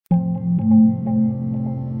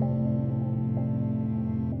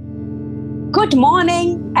Good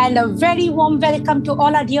morning and a very warm welcome to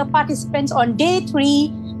all our dear participants on day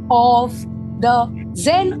 3 of the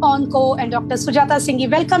Zen Onco and Dr. Sujata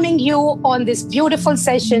Singhi welcoming you on these beautiful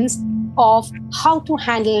sessions of how to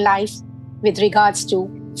handle life with regards to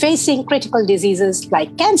facing critical diseases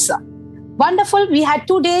like cancer. Wonderful. We had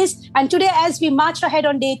 2 days, and today as we march ahead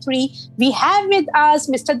on day 3, we have with us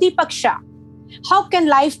Mr. Deepak Shah. How can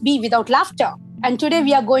life be without laughter? And today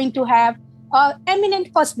we are going to have an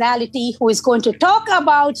eminent personality who is going to talk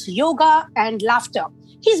about yoga and laughter.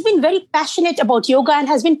 He's been very passionate about yoga and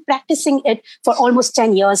has been practicing it for almost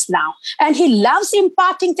 10 years now. And he loves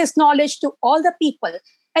imparting this knowledge to all the people,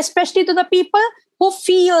 especially to the people who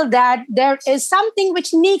feel that there is something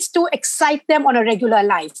which needs to excite them on a regular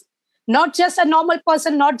life. Not just a normal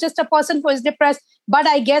person, not just a person who is depressed, but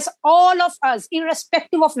I guess all of us,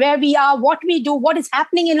 irrespective of where we are, what we do, what is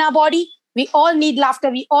happening in our body, we all need laughter,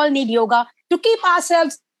 we all need yoga to keep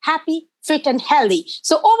ourselves happy, fit, and healthy.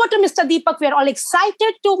 So over to Mr. Deepak. We are all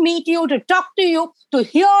excited to meet you, to talk to you, to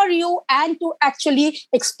hear you, and to actually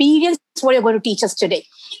experience what you're going to teach us today.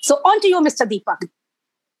 So on to you, Mr. Deepak.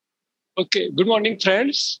 Okay. Good morning,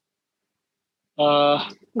 friends.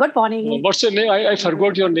 Good morning. What's your name? I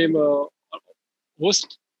forgot your name,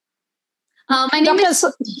 host. My name is...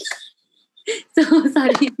 So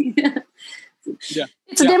sorry. Yeah.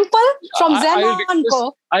 It's Dimple from Zen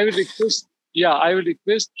Onco. I will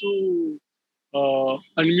request to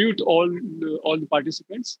unmute all the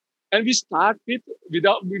participants, and we start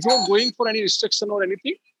before going for any instruction or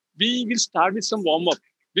anything. We will start with some warm up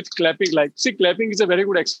with clapping. Clapping is a very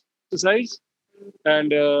good exercise,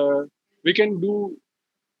 and we can do.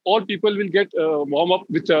 All people will get warm up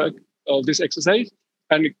with this exercise,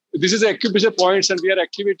 and this is the acupressure points, and we are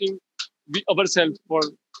activating ourselves for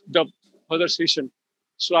the further session.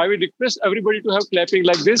 So I will request everybody to have clapping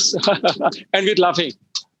like this and with laughing.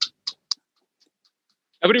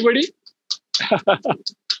 Everybody,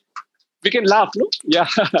 we can laugh, no? Yeah,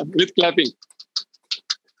 with clapping.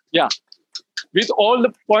 Yeah, with all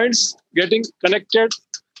the points getting connected,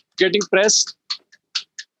 getting pressed.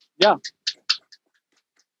 Yeah.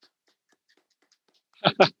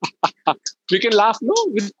 We can laugh, no?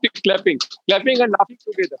 With clapping and laughing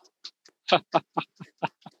together.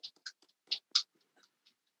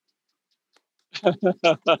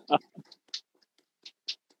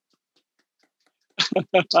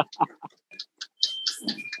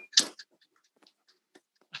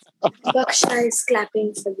 Deepak is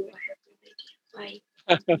clapping for you. Bye.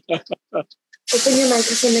 Open your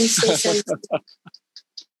microphone and say something.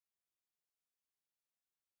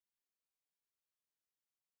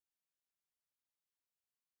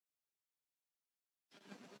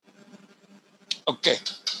 Okay.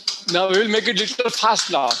 Now we will make it a little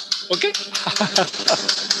fast now. Okay?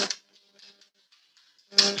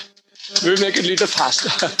 We will make it a little fast.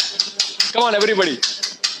 Come on, everybody.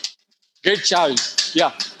 Get charged.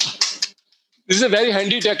 Yeah. This is a very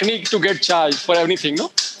handy technique to get charged for anything,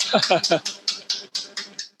 no?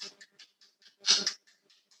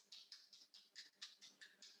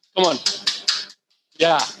 Come on.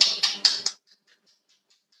 Yeah.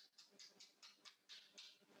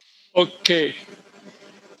 Okay.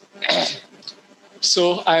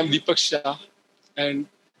 So I am Deepak Shah, and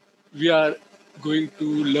we are going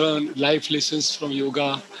to learn life lessons from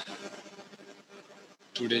yoga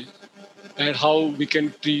today, and how we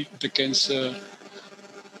can treat the cancer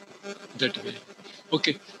that way.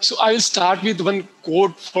 Okay, so I will start with one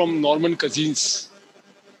quote from Norman Cousins,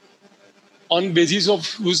 on basis of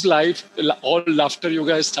whose life all laughter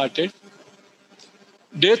yoga has started.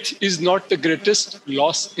 Death is not the greatest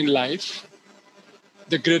loss in life.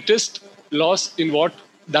 The greatest loss in what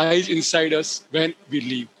dies inside us when we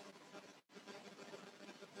leave.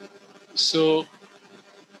 So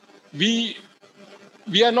we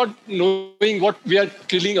are not knowing what we are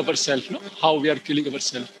killing ourselves, no? How we are killing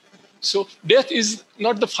ourselves. So death is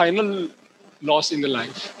not the final loss in the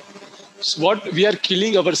life. So what we are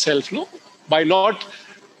killing ourselves, no? By not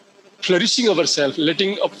flourishing ourselves,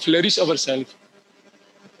 letting flourish ourselves.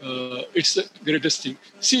 It's the greatest thing.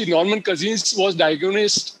 See, Norman Cousins was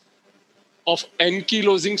diagnosed of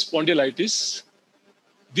ankylosing spondylitis.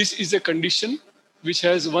 This is a condition which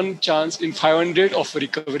has one chance in 500 of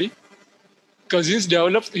recovery. Cousins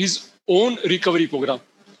developed his own recovery program.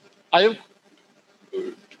 I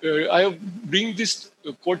have bring this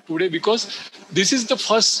quote today because this is the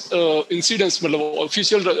first incidence,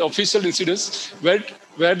 official incidence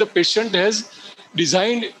where the patient has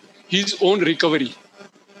designed his own recovery.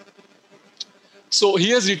 So he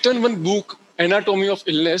has written one book, Anatomy of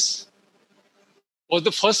Illness, was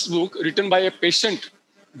the first book written by a patient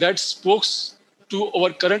that spoke to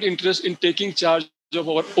our current interest in taking charge of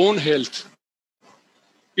our own health.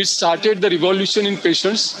 It started the revolution in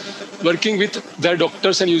patients working with their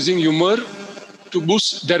doctors and using humor to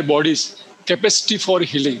boost their body's capacity for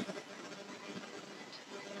healing.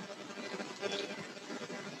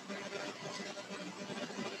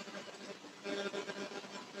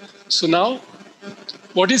 So now,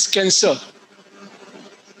 what is cancer?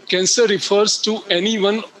 Cancer refers to any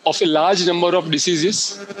one of a large number of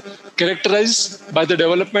diseases characterized by the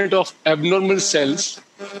development of abnormal cells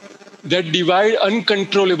that divide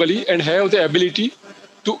uncontrollably and have the ability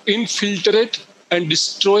to infiltrate and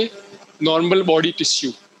destroy normal body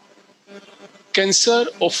tissue. Cancer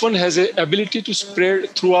often has an ability to spread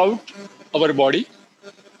throughout our body,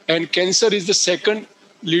 and cancer is the second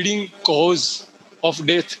leading cause of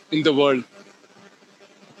death in the world.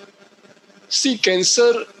 See,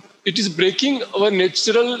 cancer, it is breaking our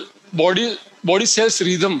natural body cells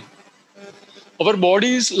rhythm. Our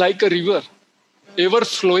body is like a river, ever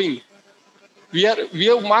flowing. We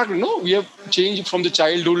have marked, no? We have changed from the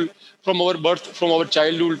childhood, from our birth, from our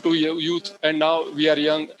childhood to youth, and now we are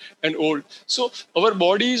young and old. So our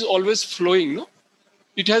body is always flowing, no?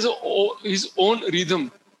 It has its own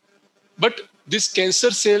rhythm. But these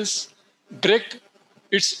cancer cells break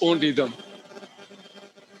its own rhythm.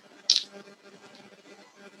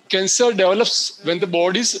 Cancer develops when the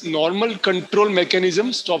body's normal control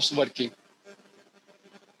mechanism stops working.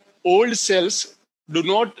 Old cells do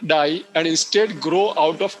not die and instead grow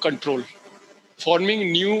out of control,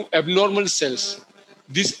 forming new abnormal cells.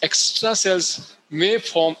 These extra cells may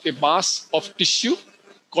form a mass of tissue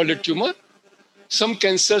called a tumor. Some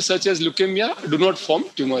cancers, such as leukemia, do not form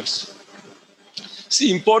tumors.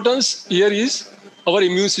 See, importance here is our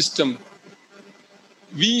immune system.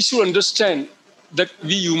 We should understand that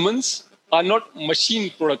we humans are not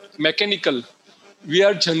machine product, mechanical. We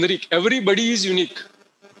are generic. Everybody is unique.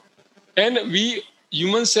 And we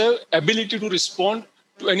humans have ability to respond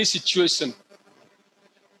to any situation.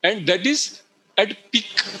 And that is at peak.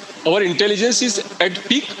 Our intelligence is at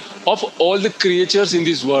peak of all the creatures in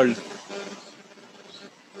this world.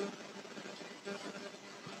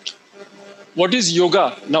 What is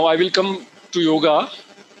yoga? Now I will come to yoga.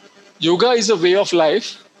 Yoga is a way of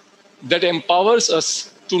life that empowers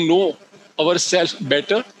us to know ourselves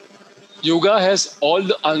better. Yoga has all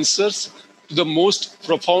the answers to the most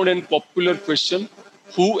profound and popular question,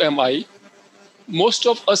 who am I? Most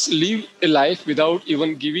of us live a life without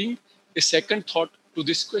even giving a second thought to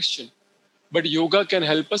this question. But yoga can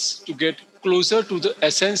help us to get closer to the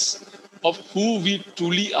essence of who we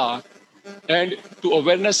truly are and to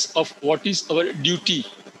awareness of what is our duty.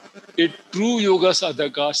 A true yoga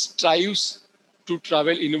sadhaka strives to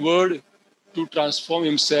travel inward to transform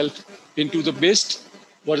himself into the best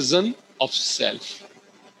version of self.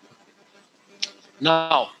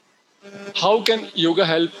 Now, how can yoga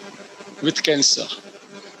help with cancer?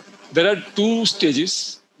 There are two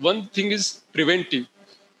stages. One thing is preventive.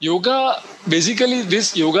 Yoga, basically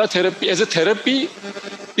this yoga therapy as a therapy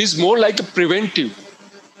is more like a preventive.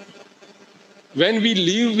 When we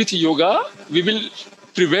live with yoga, we will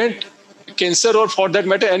prevent cancer or for that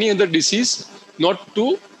matter any other disease not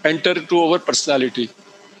to enter to our personality.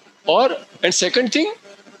 And second thing,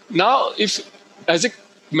 now if as a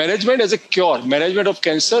management of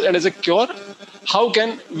cancer and as a cure, how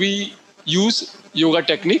can we use yoga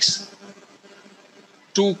techniques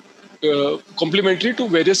to complementary to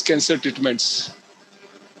various cancer treatments?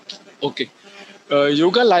 Okay.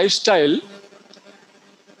 Yoga lifestyle.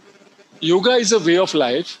 Yoga is a way of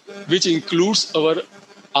life which includes our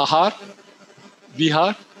ahar,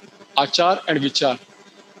 vihar, achar and vichar.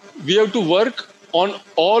 We have to work on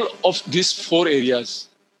all of these four areas.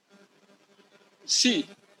 See,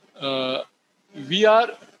 we are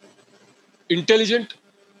intelligent.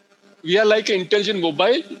 We are like an intelligent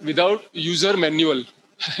mobile without user manual.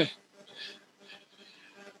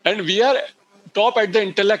 And we are top at the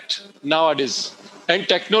intellect nowadays and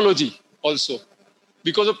technology also.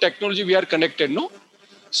 Because of technology, we are connected, no?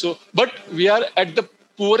 So, but we are at the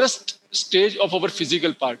poorest stage of our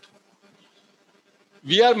physical part.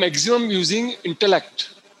 We are maximum using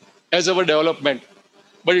intellect as our development.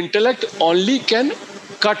 But intellect only can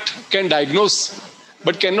cut, can diagnose,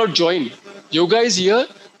 but cannot join. Yoga is here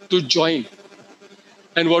to join.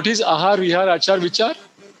 And what is ahar, vihar, achar, vichar?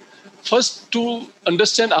 First, to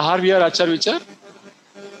understand ahar, vihar, achar, vichar,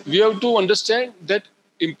 we have to understand that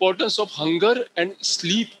importance of hunger and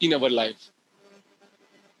sleep in our life.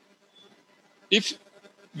 If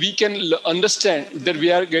we can understand that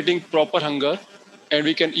we are getting proper hunger and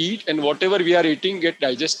we can eat and whatever we are eating get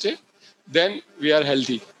digested, then we are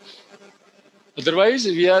healthy. Otherwise,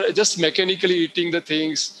 we are just mechanically eating the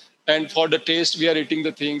things, and for the taste, we are eating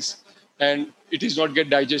the things, and it is not get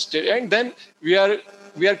digested, and then we are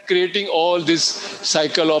creating all this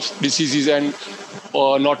cycle of diseases and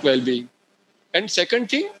not well-being. And second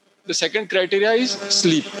thing, the second criteria is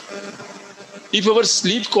sleep. If our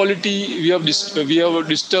sleep quality we have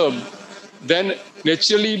disturbed, then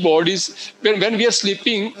naturally bodies when we are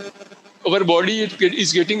sleeping, our body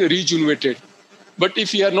is getting rejuvenated. But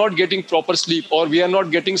if we are not getting proper sleep or we are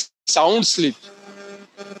not getting sound sleep,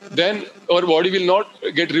 then our body will not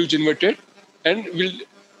get rejuvenated and will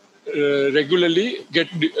regularly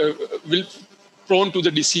will prone to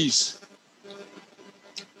the disease.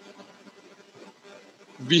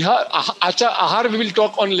 Ahar we will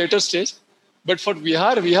talk on later stage, but for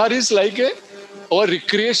Vihar is like our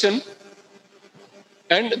recreation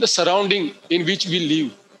and the surrounding in which we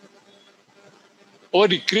live. Our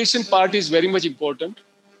recreation part is very much important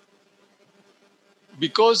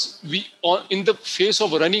because in the face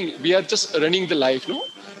of running, we are just running the life,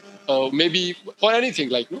 no? Maybe for anything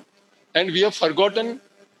like, no? And we have forgotten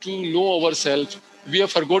to know ourselves. We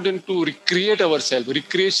have forgotten to recreate ourselves.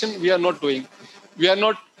 Recreation we are not doing. We are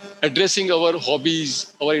not addressing our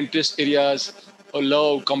hobbies, our interest areas, our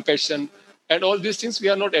love, compassion, and all these things we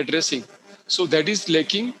are not addressing. So that is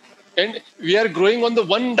lacking, and we are growing on the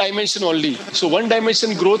one dimension only. So one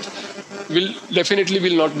dimension growth will definitely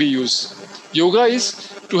not be used. Yoga is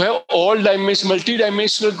to have all dimension,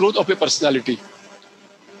 multi-dimensional growth of a personality.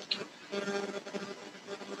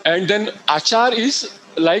 And then achar is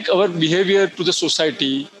like our behavior to the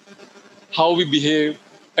society, how we behave,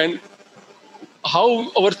 and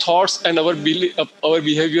how our thoughts and our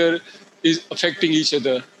behavior is affecting each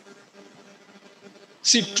other.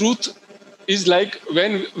 See, truth is like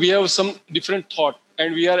when we have some different thought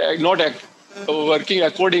and we are not working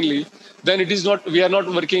accordingly, then we are not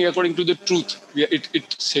working according to the truth.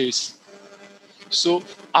 It says. So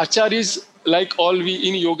achar is like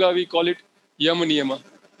in yoga we call it yam niyama.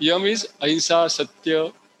 Yam is ahimsa,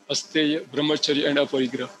 satya, asteya, brahmacharya, and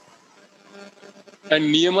aparigraha. And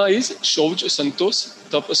niyama is shauch, santosh,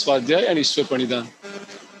 tap, swadhyay, and ishwar pranidhan.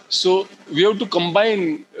 So we have to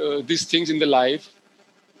combine these things in the life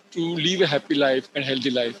to live a happy life and healthy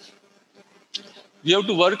life. We have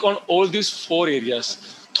to work on all these 4 areas.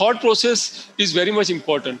 Thought process is very much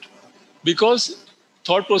important because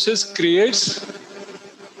thought process creates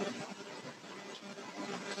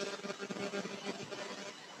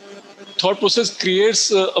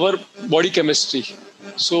our body chemistry.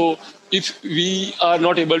 So if we are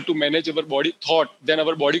not able to manage our body thought, then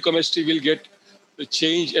our body chemistry will get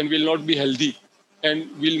changed and will not be healthy and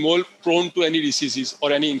will more prone to any diseases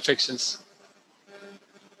or any infections.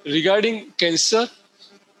 Regarding cancer,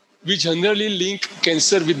 we generally link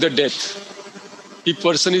cancer with the death. If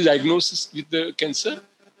person is diagnosed with the cancer,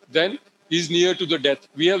 then he is near to the death.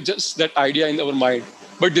 We have just that idea in our mind.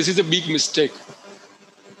 But this is a big mistake.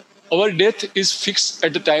 Our death is fixed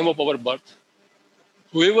at the time of our birth.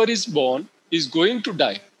 Whoever is born is going to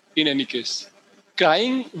die in any case.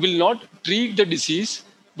 Crying will not treat the disease,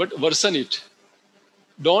 but worsen it.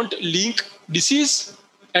 Don't link disease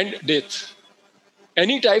and death.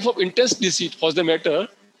 Any type of intense disease, for the matter,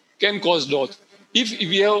 can cause death. If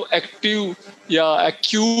we have acute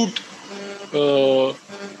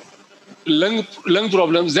lung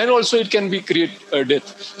problems, then also it can be create death.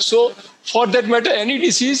 So for that matter, any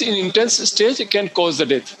disease in intense stage can cause the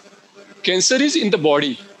death. Cancer is in the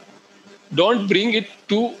body. Don't bring it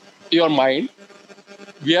to your mind.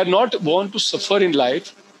 We are not born to suffer in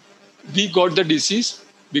life. We got the disease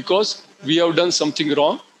because we have done something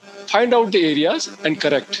wrong. Find out the areas and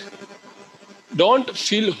correct. Don't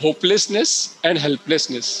feel hopelessness and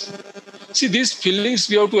helplessness. See, these feelings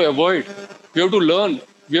we have to avoid. We have to learn.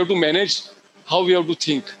 We have to manage how we have to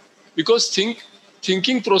think. Because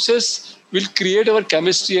thinking process will create our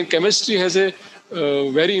chemistry, and chemistry has a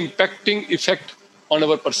very impacting effect on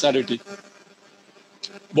our personality.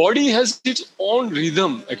 Body has its own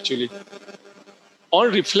rhythm, actually,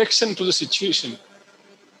 on reflection to the situation.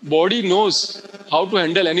 Body knows how to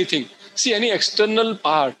handle anything. See, any external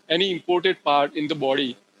part, any imported part in the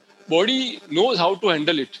body knows how to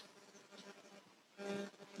handle it.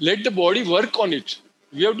 Let the body work on it.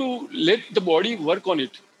 We have to let the body work on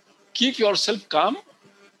it. Keep yourself calm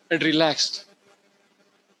and relaxed.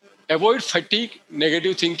 Avoid fatigue,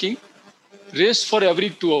 negative thinking. Rest for every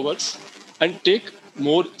 2 hours and take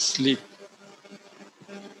more sleep.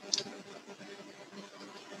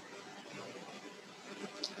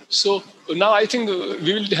 So now I think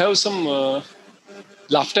we will have some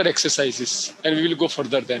laughter exercises and we will go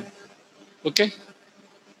further then. Okay?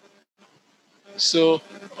 So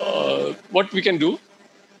what we can do,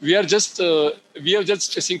 we are just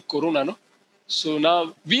facing Corona, no? So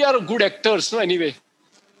now we are good actors, no? Anyway,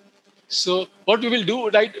 so what we will do,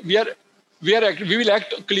 right? We will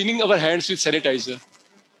act cleaning our hands with sanitizer.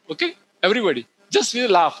 Okay, everybody, just we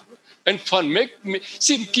laugh and fun.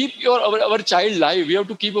 See, keep our child live. We have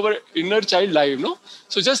to keep our inner child live, no?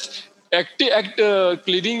 So just act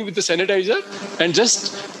cleaning with the sanitizer and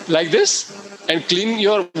just like this and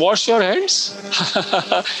wash your hands.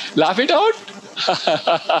 Laugh it out.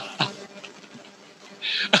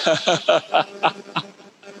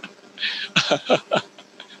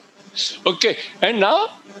 Okay, and now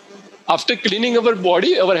after cleaning our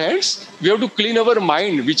body, our hands, we have to clean our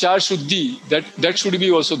mind, which are shuddhi. That should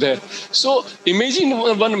be also there. So imagine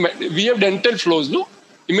we have dental flows, no?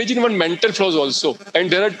 Imagine one mental flows also, and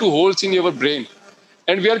there are two holes in your brain,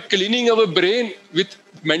 and we are cleaning our brain with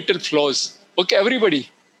mental flows. Okay, everybody,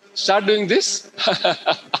 start doing this.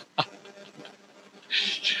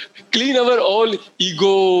 Clean our all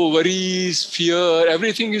ego, worries, fear,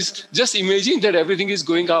 everything is, just imagine that everything is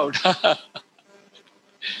going out.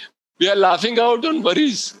 We are laughing out on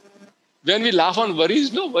worries. When we laugh on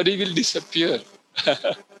worries, no, worry will disappear.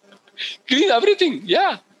 Clean everything,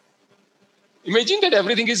 yeah. Imagine that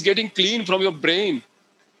everything is getting clean from your brain.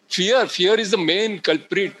 Fear is the main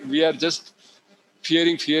culprit. We are just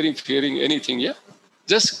fearing anything, yeah.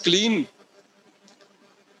 Just clean.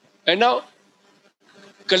 And now,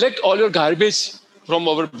 collect all your garbage from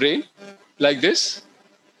our brain, like this,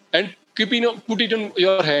 and put it in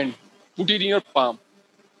your hand, put it in your palm.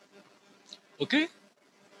 Okay?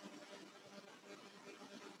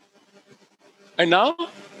 And now,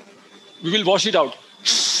 we will wash it out.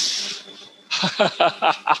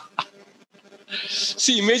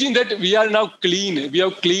 See, imagine that we are now clean. We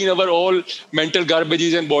have cleaned our all mental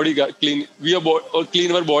garbages and body clean. We have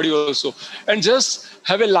clean our body also. And just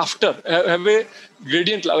have a laughter, have a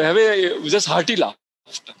gradient, have a just hearty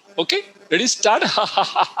laughter. Okay? Ready? Start.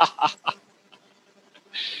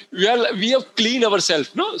 We have cleaned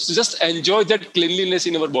ourselves. No? So just enjoy that cleanliness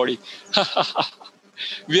in our body.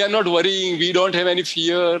 We are not worrying. We don't have any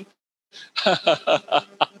fear.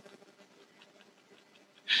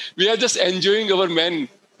 We are just enjoying our man,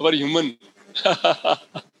 our human.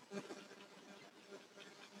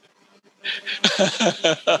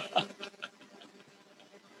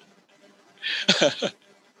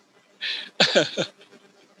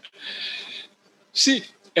 See,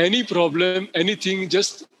 any problem, anything,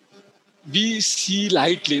 just we see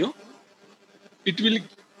lightly, no? We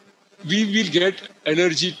will get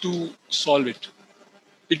energy to solve it.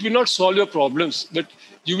 It will not solve your problems, but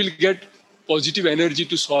you will get positive energy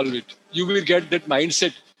to solve it. You will get that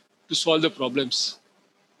mindset to solve the problems.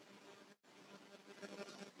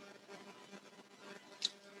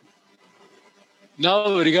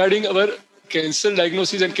 Now, regarding our cancer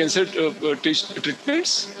diagnosis and cancer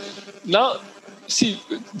treatments, now, see,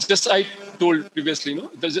 just I told previously,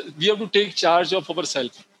 no, we have to take charge of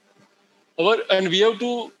ourselves. And we have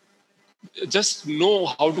to just know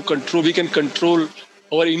how to control. We can control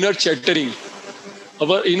our inner chattering.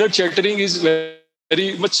 Our inner chattering is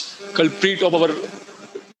very much culprit of our.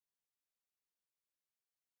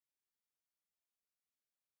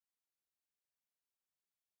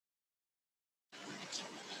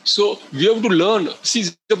 So we have to learn. See,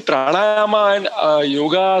 the pranayama and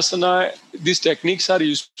yoga asana, these techniques are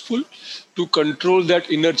useful to control that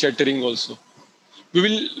inner chattering also.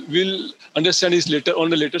 We'll understand this later on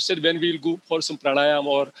the later stage when we'll go for some pranayama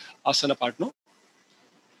or asana part, no?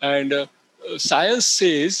 And science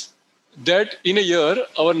says that in a year,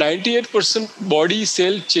 our 98% body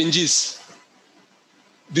cell changes.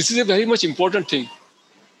 This is a very much important thing.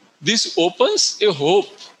 This opens a hope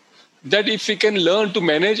that if we can learn to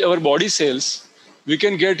manage our body cells, we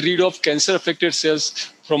can get rid of cancer-affected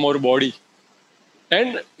cells from our body.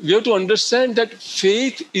 And we have to understand that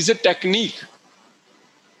faith is a technique.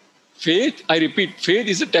 Faith, I repeat, faith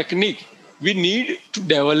is a technique we need to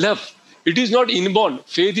develop. It is not inborn.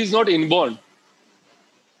 Faith is not inborn.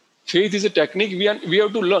 Faith is a technique we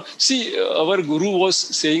have to learn. See, our guru was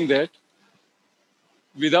saying that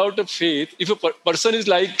without a faith, if a person is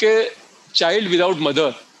like a child without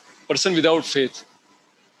mother, person without faith.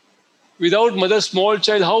 Without mother, small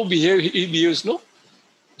child, how he behaves, no?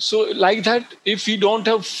 So like that, if we don't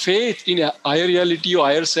have faith in a higher reality or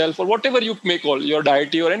higher self or whatever you may call your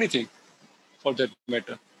deity or anything for that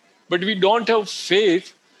matter, but we don't have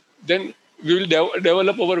faith, then we will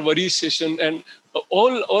develop our worry session and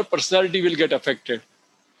all our personality will get affected.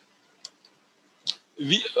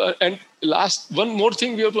 And last, one more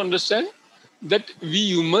thing we have to understand, that we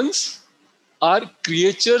humans are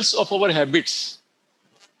creatures of our habits.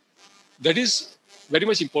 That is very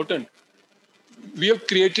much important. We have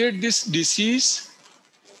created this disease.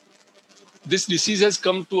 This disease has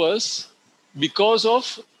come to us because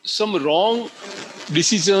of some wrong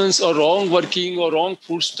decisions or wrong working or wrong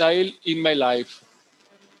food style in my life,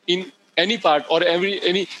 in any part or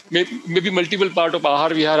any maybe multiple part of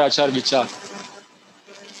ahar, vihar, achar, vichar.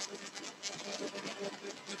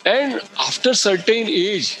 And after certain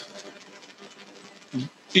age,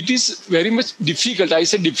 it is very much difficult. I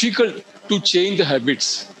say difficult to change the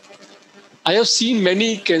habits. I have seen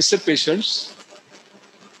many cancer patients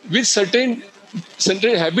with certain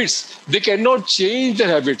habits. They cannot change their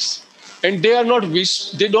habits, and they don't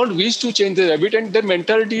wish to change their habit, and their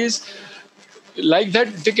mentality is like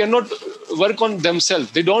that. They cannot work on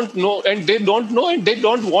themselves. They don't know, and they don't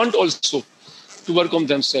want also to work on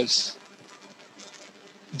themselves.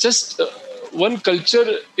 Just one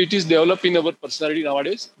culture it is developed in our personality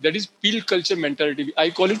nowadays. That is pill culture mentality. I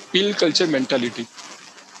call it pill culture mentality.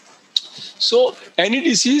 So any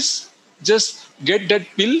disease, just get that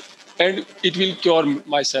pill and it will cure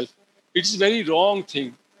myself. It's very wrong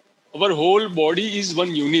thing. Our whole body is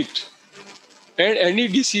one unit, and any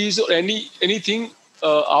disease or anything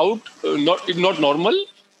not normal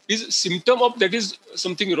is symptom of that is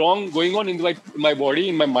something wrong going on in my body,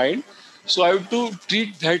 in my mind. So I have to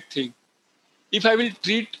treat that thing. If I will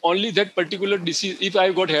treat only that particular disease, if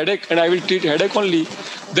I got headache and I will treat headache only,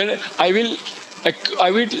 then I will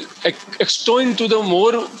extend to the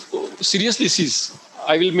more serious disease.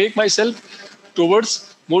 I will make myself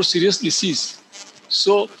towards more serious disease.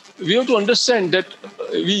 So we have to understand that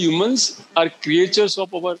we humans are creatures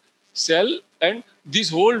of our cell, and this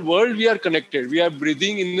whole world we are connected. We are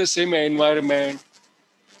breathing in the same environment.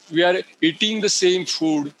 We are eating the same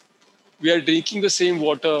food. We are drinking the same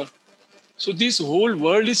water. So this whole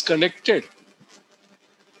world is connected,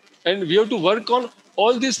 and we have to work on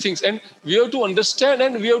all these things, and we have to understand,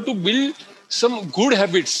 and we have to build some good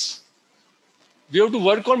habits. We have to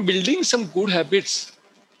work on building some good habits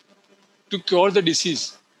to cure the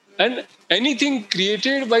disease. And anything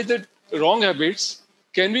created by the wrong habits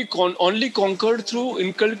can be only conquered through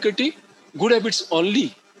inculcating good habits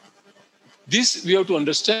only. This we have to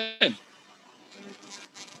understand.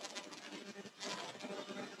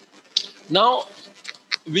 Now,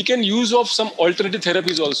 we can use of some alternative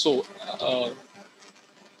therapies also.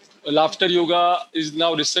 Laughter yoga is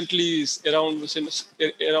now recently around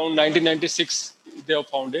 1996 they have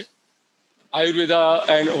founded. Ayurveda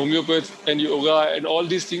and homeopathy and yoga and all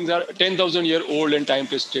these things are 10,000 year old and time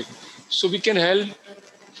tested. So we can help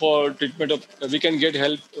for treatment of. We can get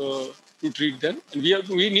help to treat them, and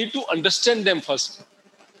we need to understand them first.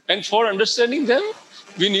 And for understanding them,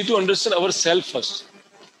 we need to understand ourselves first.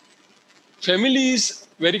 Family is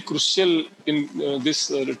very crucial in this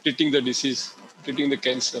treating the disease, treating the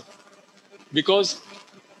cancer, because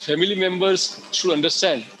family members should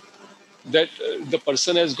understand that the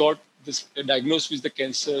person has got this diagnosed with the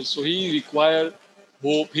cancer, so he requires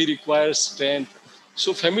hope, he requires strength.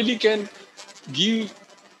 So family can give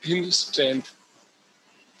him strength.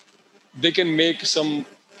 They can make some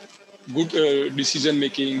good decision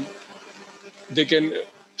making. They can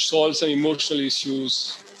solve some emotional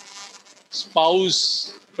issues.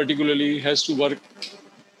 Spouse particularly has to work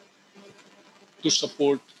to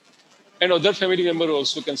support, and other family member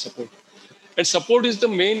also can support. And support is the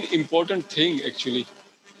main important thing actually.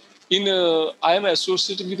 I am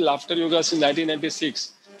associated with laughter yoga since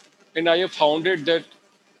 1996, and I have founded that.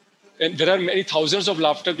 And there are many thousands of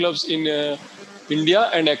laughter clubs in India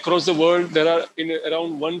and across the world. There are in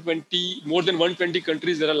around 120, more than 120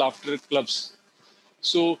 countries. There are laughter clubs.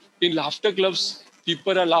 So in laughter clubs,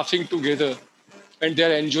 people are laughing together, and they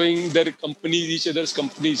are enjoying their companies, each other's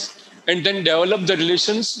companies, and then develop the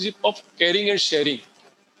relationship of caring and sharing,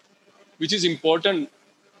 which is important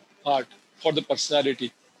part for the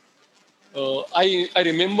personality. I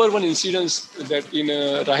remember one incident that in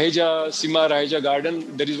Sima Raheja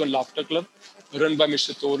Garden, there is one laughter club run by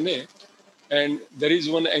Mr. Torne, and there is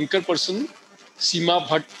one anchor person, Sima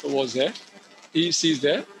Bhatt was there. She's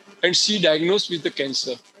there, and she diagnosed with the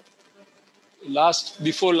cancer.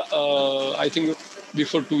 I think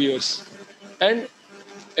before 2 years, and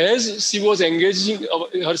as she was engaging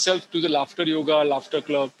herself to the laughter yoga, laughter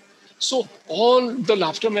club, so all the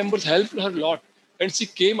laughter members helped her a lot, and she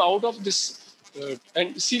came out of this,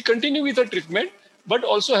 and she continued with her treatment, but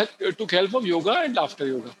also took help of yoga and laughter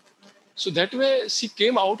yoga. So that way she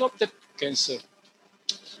came out of that cancer.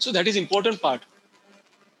 So that is important part.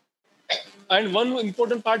 And one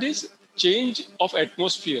important part is change of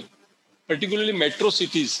atmosphere, particularly metro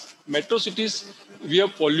cities. Metro cities, we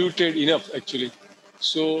have polluted enough actually.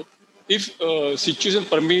 So if situation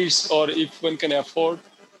permits or if one can afford,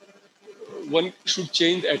 one should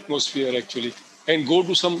change the atmosphere actually and go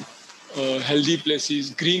to some healthy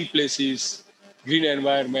places, green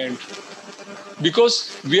environment, because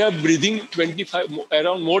we are breathing 25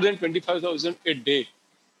 around more than 25,000 a day.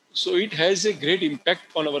 So it has a great impact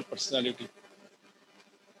on our personality.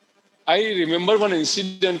 I remember one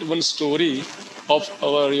incident, one story of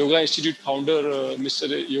our Yoga Institute founder, Mr.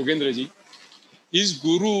 Yogendraji. His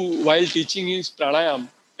guru, while teaching his pranayam,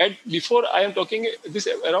 before I am talking this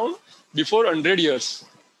around before 100 years.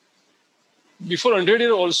 Before 100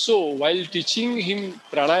 years also, while teaching him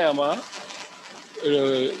pranayama,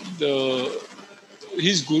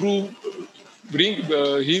 his guru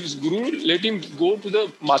his guru let him go to the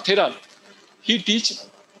Matheran. He teach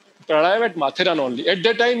pranayam at Matheran only. At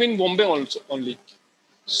that time in Bombay also only.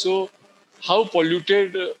 So how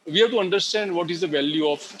polluted, we have to understand what is the value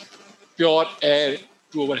of pure air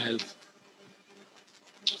to our health.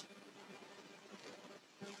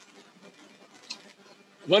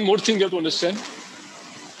 One more thing you have to understand.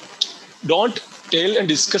 Don't tell and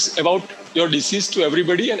discuss about your disease to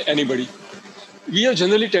everybody and anybody. We have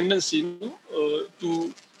generally tendency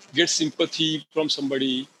to get sympathy from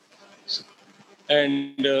somebody,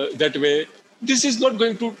 and that way, this is not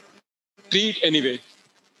going to treat anyway.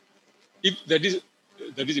 If that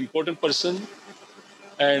is important person,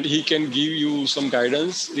 and he can give you some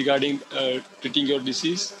guidance regarding treating your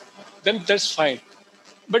disease, then that's fine.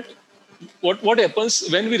 But what happens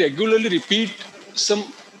when we regularly repeat some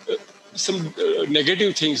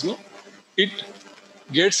negative things? No, it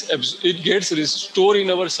gets restored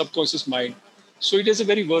in our subconscious mind. So it has a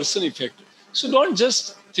very worsen effect. So don't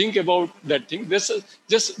just think about that thing.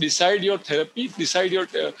 Just decide your therapy, decide your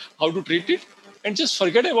how to treat it, and just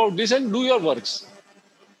forget about this and do your works.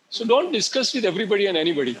 So don't discuss with everybody and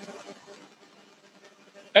anybody.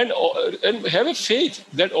 And have a faith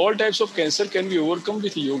that all types of cancer can be overcome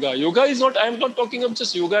with yoga. Yoga is not, I'm not talking of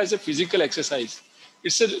just yoga as a physical exercise.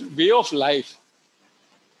 It's a way of life.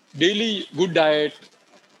 Daily good diet,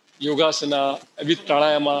 yogasana with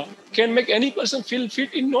pranayama can make any person feel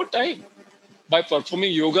fit in no time. By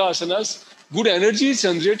performing yoga asanas, good energy is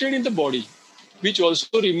generated in the body, which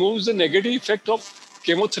also removes the negative effect of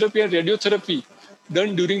chemotherapy and radiotherapy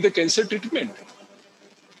done during the cancer treatment.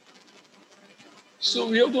 So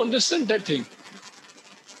we have to understand that thing.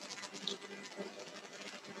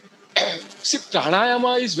 See,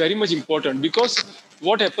 pranayama is very much important, because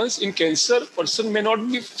what happens in cancer, person may not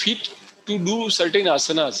be fit to do certain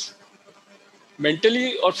asanas,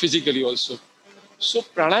 mentally or physically also. So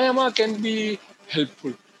pranayama can be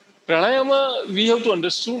helpful. Pranayama, we have to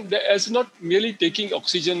understand that as not merely taking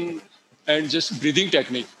oxygen and just breathing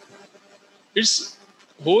technique. It's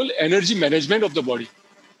whole energy management of the body.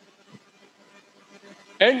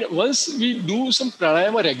 And once we do some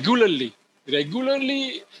pranayama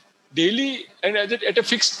regularly, daily, and at a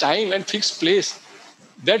fixed time and fixed place,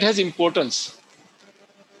 that has importance.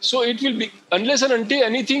 So it will be, unless and until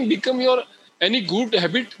anything become your, any good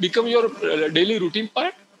habit become your daily routine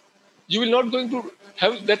part, you will not going to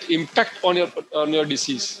have that impact on your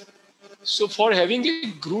disease. So for having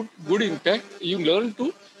a good impact, you learn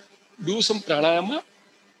to do some pranayama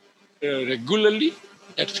regularly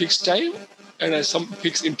at fixed time and at some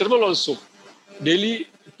fixed interval also. Daily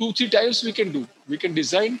 2-3 times we can do. We can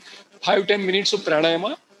design 5-10 minutes of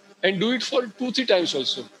pranayama and do it for 2-3 times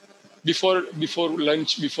also. Before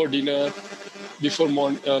lunch, before dinner, before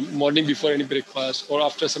morning, before any breakfast, or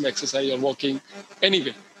after some exercise or walking,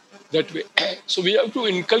 anyway, that way. So we have to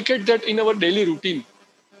inculcate that in our daily routine.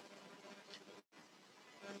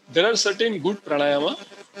 There are certain good pranayama,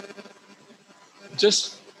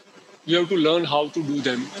 just we have to learn how to do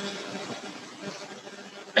them.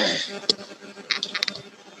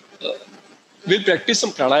 We'll practice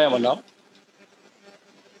some pranayama now.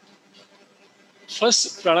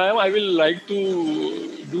 First pranayama I will like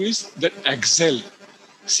to do is that exhale.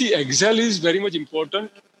 See, exhale is very much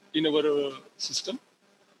important in our system.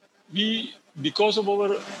 We, because of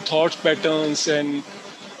our thought patterns and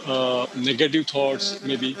negative thoughts,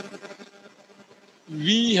 maybe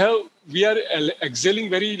we are exhaling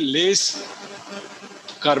very less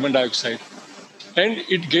carbon dioxide, and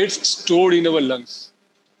it gets stored in our lungs.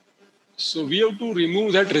 So we have to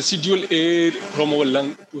remove that residual air from our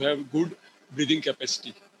lung to have good breathing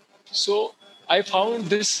capacity. So I found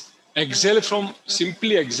this exhale from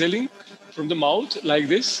simply exhaling from the mouth like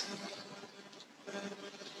this.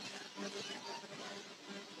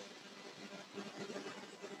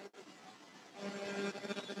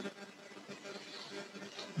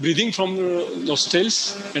 Breathing from the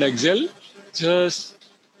nostrils and exhale, just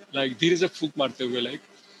like there is a फूक मारते हुए, like.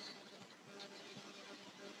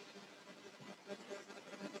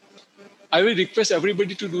 I will request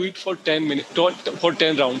everybody to do it for 10 minutes, for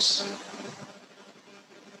 10 rounds.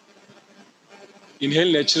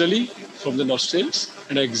 Inhale naturally from the nostrils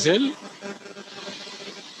and exhale.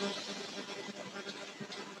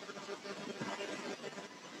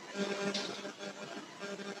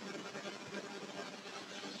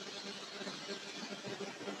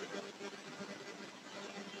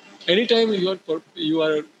 Anytime you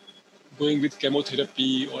are going with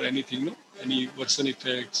chemotherapy or anything, no, any worsen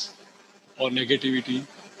effects or negativity,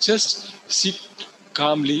 just sit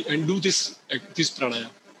calmly and do this pranayama.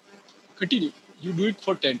 Continue. You do it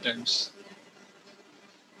for 10 times.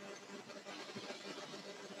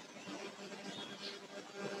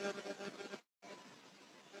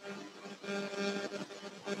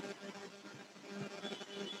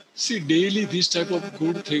 See, daily these type of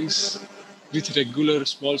good things with regular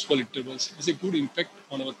small intervals has a good impact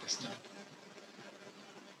on our personality.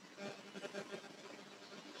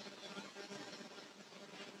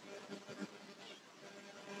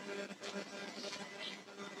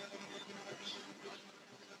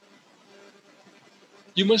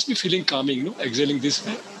 You must be feeling calming, no? Exhaling this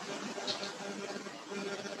way.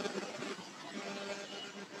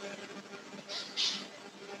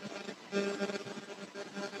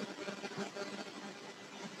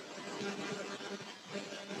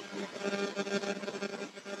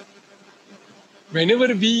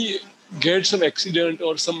 Whenever we get some accident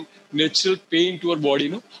or some natural pain to our body,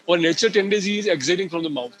 no, our natural tendency is exhaling from the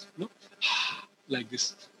mouth, no, like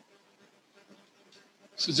this.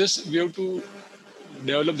 So just we have to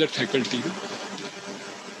develop that faculty, no?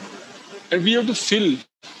 And we have to feel.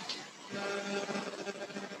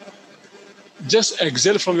 Just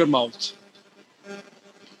exhale from your mouth.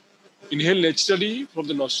 Inhale naturally from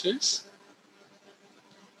the nostrils.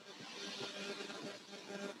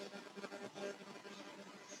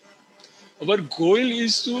 Our goal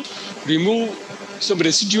is to remove some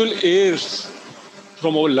residual air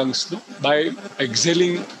from our lungs, no? By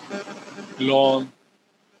exhaling long.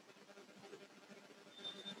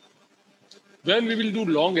 When we will do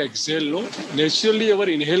long exhale, no? Naturally our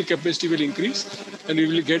inhale capacity will increase and we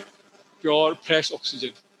will get pure, fresh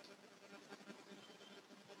oxygen.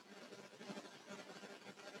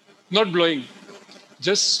 Not blowing,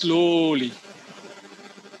 just slowly,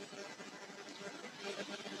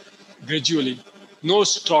 gradually, no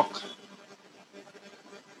stroke.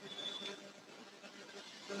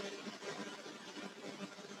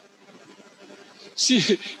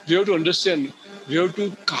 See, we have to understand, we have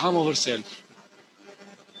to calm ourselves.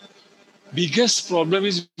 Biggest problem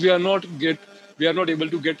is we are not able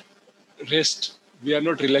to get rest. We are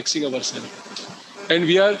not relaxing ourselves. And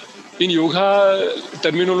we are, in yoga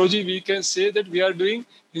terminology, we can say that we are doing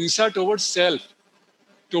hinsa towards self.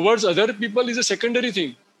 Towards other people is a secondary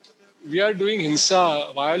thing. We are doing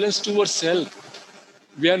hinsa, violence towards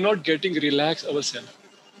self. We are not getting relaxed ourselves.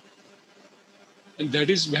 And that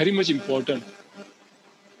is very much important.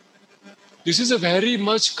 This is a very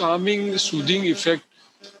much calming, soothing effect.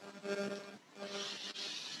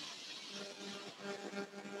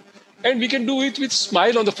 And we can do it with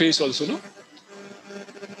smile on the face also, no?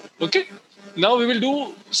 Okay? Now we will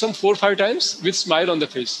do some 4 or 5 times with smile on the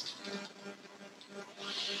face.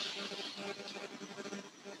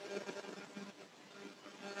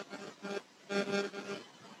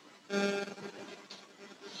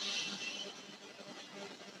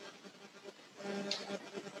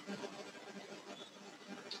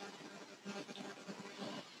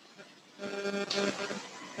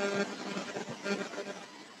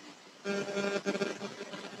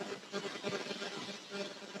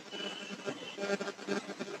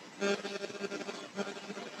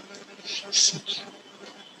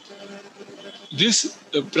 This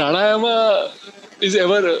pranayama is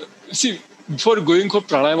ever, see, before going for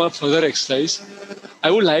pranayama further exercise, I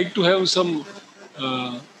would like to have some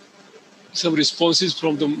responses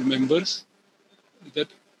from the members that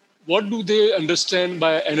what do they understand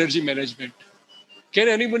by energy management? Can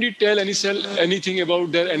anybody tell anything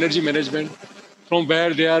about their energy management, from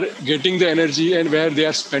where they are getting the energy and where they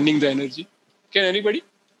are spending the energy? Can anybody?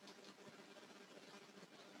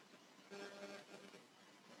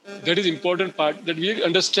 That is important part, that we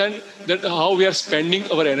understand that how we are spending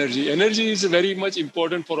our energy. Energy is very much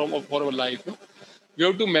important for our life. No? We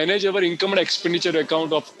have to manage our income and expenditure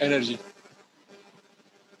account of energy.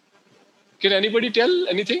 Can anybody tell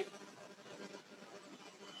anything?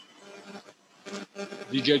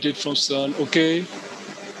 We get it from sun. Okay.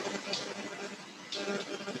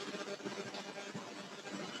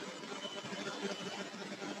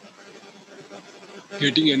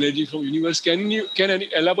 Getting energy from universe. Can any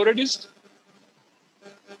elaborate this?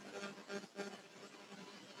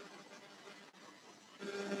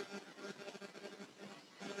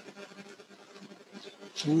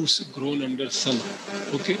 foods grown under sun.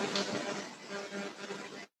 Okay.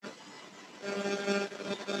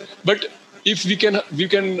 But if we can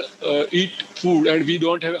eat food and we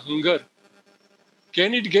don't have hunger,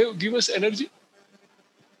 can it give us energy?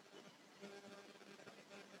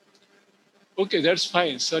 Okay, that's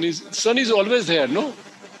fine. Sun is always there, no?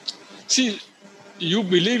 See, you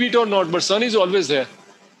believe it or not, but sun is always there.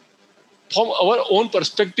 From our own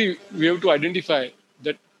perspective, we have to identify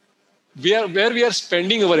that where we are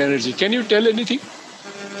spending our energy. Can you tell anything?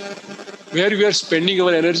 Where we are spending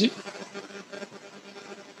our energy?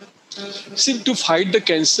 See, to fight the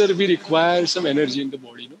cancer, we require some energy in the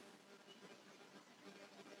body, no?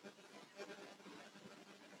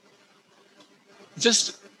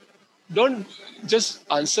 Just don't just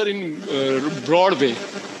answer in broad way.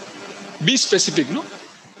 Be specific, no?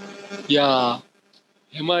 Yeah.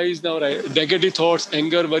 Hema is now right. Negative thoughts,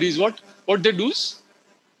 anger, worries. What they do is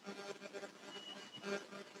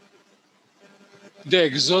they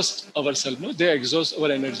exhaust ourselves, no? They exhaust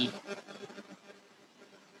our energy.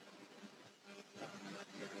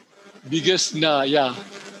 Biggest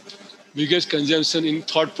consumption in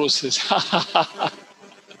thought process.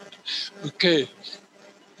 Okay.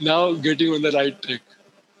 Now getting on the right track.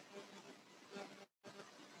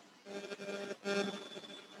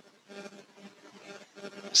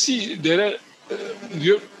 See, we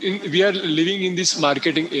are living in this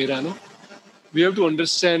marketing era, no? We have to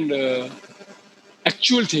understand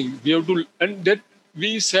actual thing. We have to, and that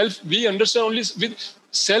we understand only with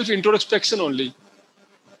self introspection only.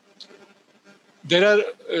 There are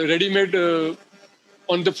ready-made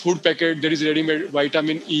on the food packet. There is ready-made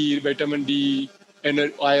vitamin E, vitamin D, and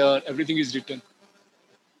iron. Everything is written.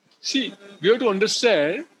 See, we have to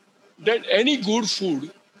understand that any good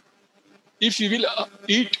food, if we will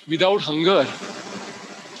eat without hunger,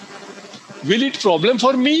 will it problem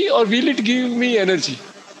for me or will it give me energy?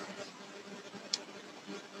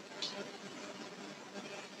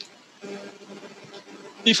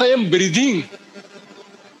 If I am breathing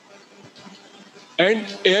and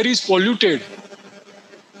air is polluted,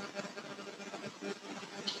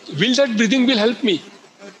 will that breathing will help me?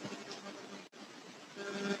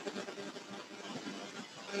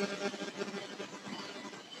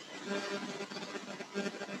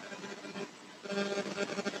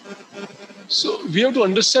 So we have to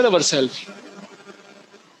understand ourselves.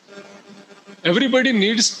 Everybody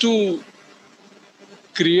needs to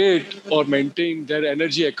create or maintain their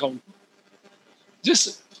energy account.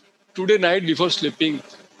 Just today night before sleeping,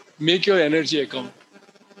 make your energy account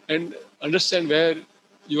and understand where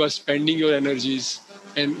you are spending your energies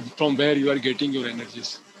and from where you are getting your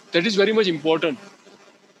energies. That is very much important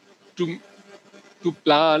to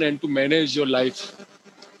plan and to manage your life.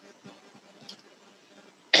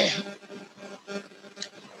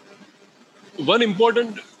 One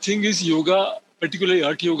important thing is yoga, particularly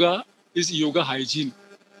Hatha yoga, is yoga hygiene.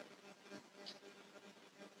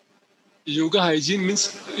 Yoga hygiene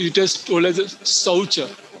means it is told as saucha,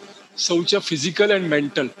 physical and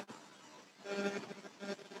mental.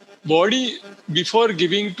 Body, before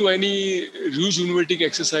giving to any huge pneumatic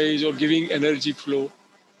exercise or giving energy flow,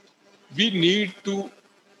 we need to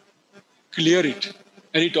clear it,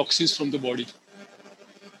 any toxins from the body.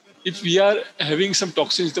 If we are having some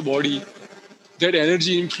toxins in the body, that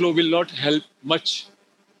energy inflow will not help much.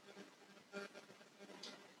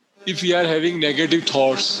 If we are having negative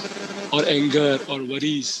thoughts or anger or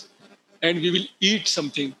worries, and we will eat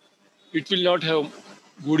something, it will not have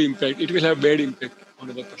good impact. It will have bad impact on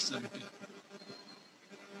our personality.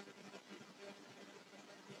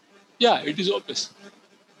 Yeah, it is obvious.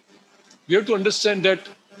 We have to understand that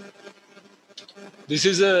this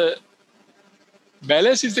is a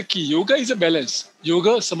balance is the key. Yoga is a balance.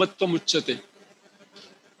 Yoga samatvam uchyate.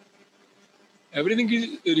 Everything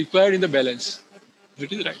is required in the balance. That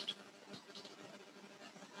is right.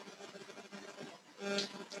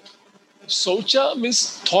 Saucha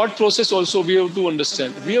means thought process also we have to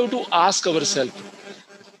understand. We have to ask ourselves.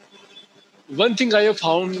 One thing I have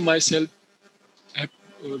found myself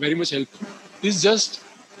very much helpful is just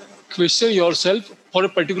question yourself for a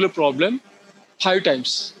particular problem 5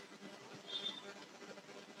 times.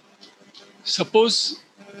 Suppose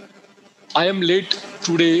I am late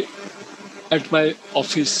today at my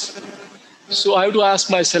office. So I have to ask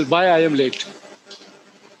myself why I am late.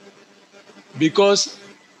 Because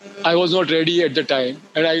I was not ready at the time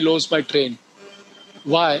and I lost my train.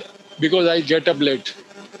 Why? Because I get up late.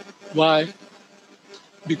 Why?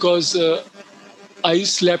 Because I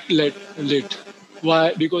slept late.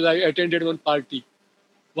 Why? Because I attended one party.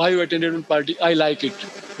 Why you attended one party? I like it.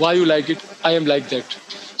 Why you like it? I am like that.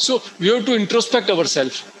 So we have to introspect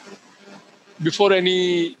ourselves. before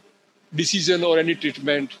any decision or any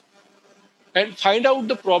treatment, and find out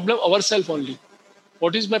the problem ourselves only.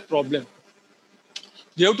 What is my problem?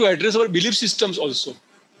 We have to address our belief systems also.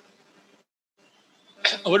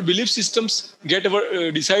 Our belief systems get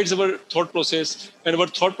our decides our thought process, and our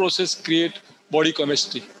thought process create body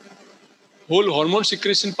chemistry. Whole hormone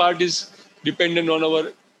secretion part is dependent on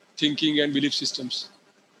our thinking and belief systems.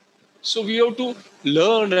 So we have to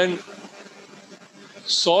learn and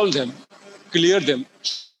solve them, clear them.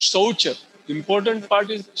 Saucha. Important part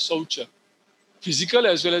is saucha. Physical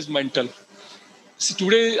as well as mental. See,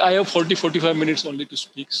 today I have 45 minutes only to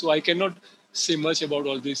speak, so I cannot say much about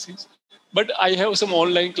all these things. But I have some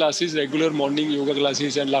online classes, regular morning yoga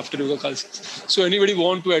classes and laughter yoga classes. So anybody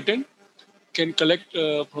want to attend can collect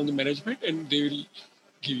from the management and they will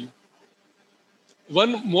give you.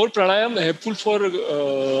 One more pranayam helpful for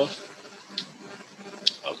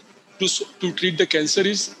to treat the cancer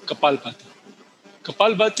is Kapalbhati.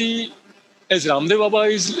 Kapalbhati, as Ramdev Baba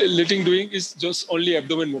is letting doing, is just only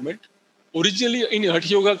abdomen movement. Originally in Hatha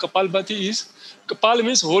Yoga, Kapalbhati is, Kapal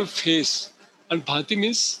means whole face and Bhati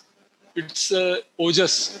means it's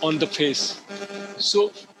ojas on the face.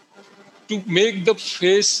 So to make the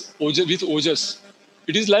face ojas, with ojas,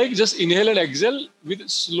 it is like just inhale and exhale with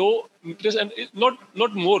slow interest and not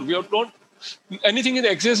more. We have not anything in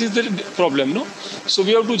excess is the problem, no? So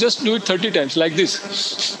we have to just do it 30 times like this.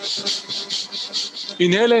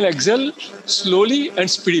 Inhale and exhale slowly and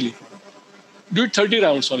speedily. Do it 30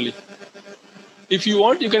 rounds only. If you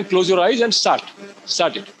want, you can close your eyes and start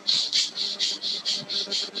it.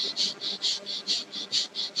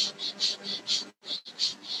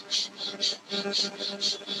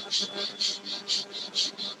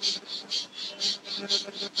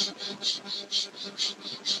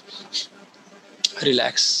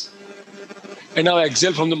 Relax. And now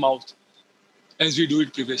exhale from the mouth as we do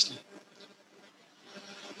it previously.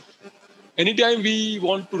 Anytime we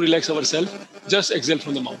want to relax ourselves, just exhale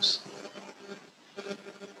from the mouth.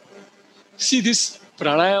 See this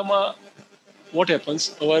pranayama, what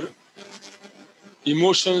happens? Our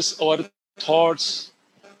emotions, our thoughts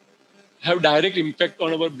have direct impact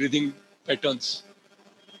on our breathing patterns.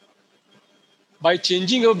 By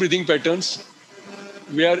changing our breathing patterns,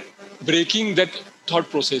 we are breaking that thought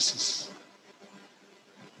processes.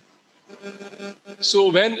 So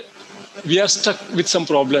when we are stuck with some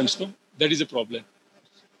problems, no, that is a problem.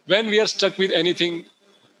 When we are stuck with anything,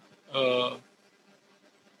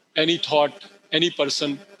 any thought, any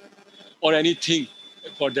person, or anything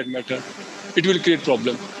for that matter, it will create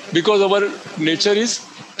problem because our nature is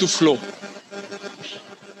to flow.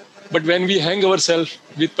 But when we hang ourselves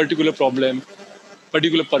with particular problem,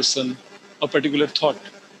 particular person, or particular thought,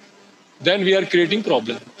 then we are creating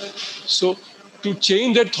problem. So to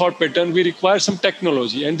change that thought pattern, we require some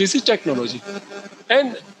technology, and this is technology.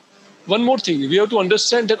 And one more thing, we have to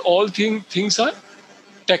understand that all things are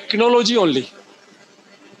technology only.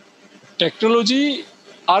 Technology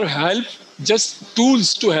are help, just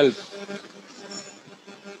tools to help.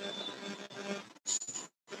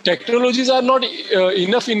 Technologies are not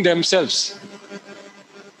enough in themselves.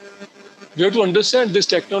 We have to understand this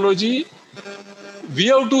technology, we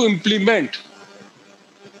have to implement.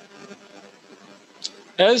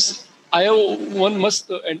 As I have one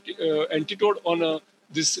must antidote on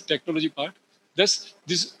this technology part. That's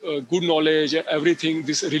this good knowledge, everything,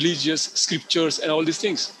 this religious scriptures and all these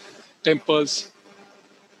things, temples.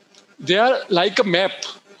 They are like a map.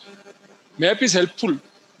 Map is helpful.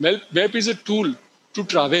 Map is a tool to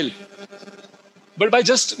travel. But by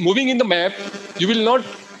just moving in the map, you will not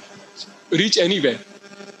reach anywhere.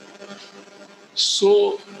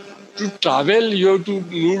 So to travel, you have to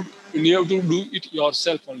do it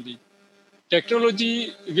yourself only.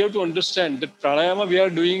 Technology, we have to understand that pranayama we are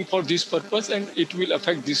doing for this purpose and it will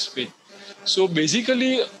affect this way. So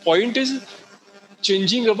basically, point is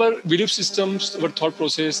changing our belief systems, our thought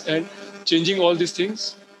process, and changing all these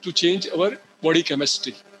things to change our body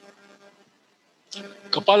chemistry.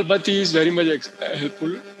 Kapalbhati is very much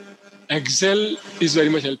helpful. Exhale is very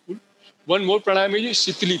much helpful. One more pranayama is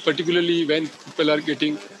Shitli, particularly when people are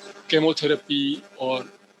getting chemotherapy or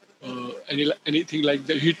anything like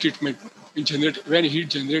the heat treatment when heat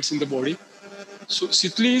generates in the body. So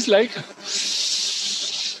Shitli is like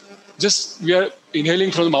just we are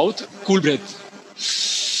inhaling from the mouth, cool breath.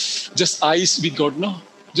 Just eyes we got, no?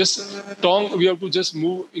 Just tongue we have to just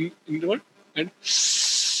move inward and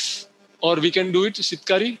or we can do it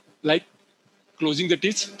Shitkari, like closing the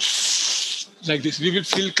teeth like this. We will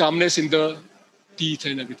feel calmness in the teeth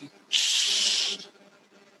and everything.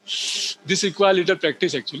 This requires little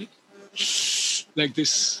practice actually. Like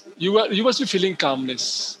this. You must be feeling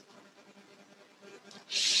calmness.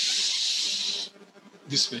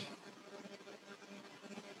 this way.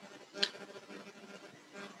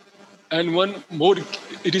 And one more,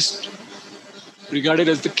 it is regarded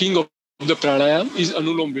as the king of the pranayam, is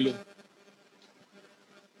Anulom Vilom.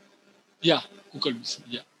 Yeah,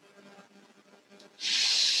 yeah.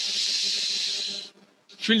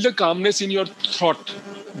 Feel the calmness in your throat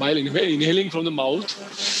while inhaling from the mouth,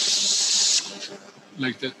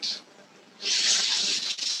 like that.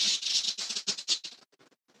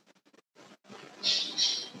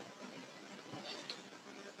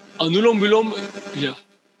 Anulom Vilom, yeah.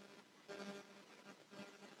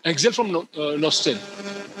 Exhale from nostril.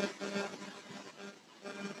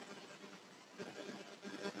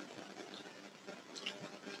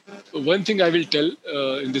 One thing I will tell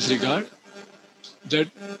in this regard, that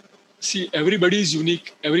see, everybody is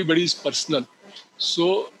unique, everybody is personal.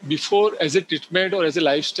 So before, as a treatment or as a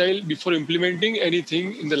lifestyle, before implementing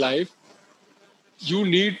anything in the life, you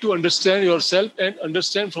need to understand yourself and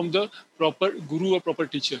understand from the proper guru or proper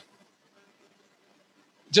teacher.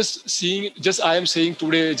 Just I am saying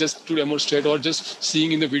today, just to demonstrate, or just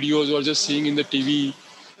seeing in the videos, or just seeing in the TV,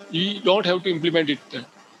 you don't have to implement it then.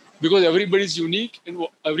 Because everybody is unique and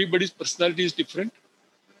everybody's personality is different.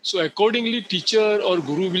 So accordingly, teacher or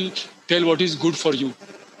guru will tell what is good for you.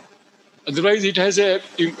 Otherwise, it has a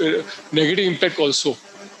negative impact also.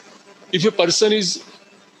 If a person is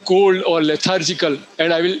cold or lethargical,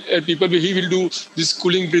 and he will do this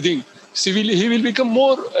cooling breathing, so he will become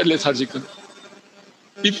more lethargical.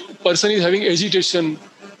 If person is having agitation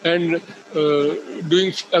and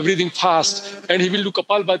doing everything fast, and he will do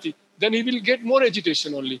Kapalbhati, then he will get more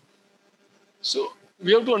agitation only. So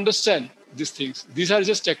we have to understand these things. These are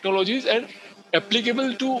just technologies and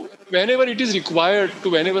applicable to whenever it is required,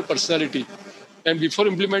 to whenever personality. And before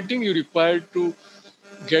implementing, you require to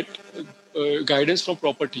get guidance from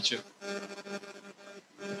proper teacher.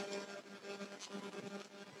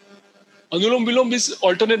 Anulom Vilom is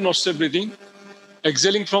alternate nostril breathing,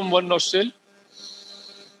 exhaling from one nostril,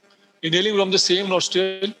 inhaling from the same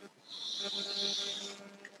nostril,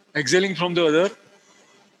 exhaling from the other,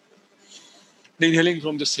 inhaling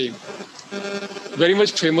from the same. Very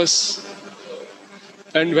much famous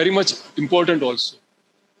and very much important also.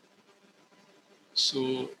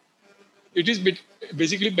 So it is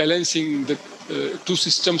basically balancing the two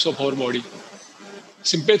systems of our body.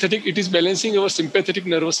 Sympathetic, it is balancing our sympathetic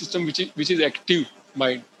nervous system, which is active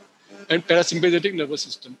mind, and parasympathetic nervous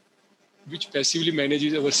system, which passively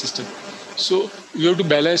manages our system. So you have to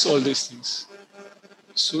balance all these things.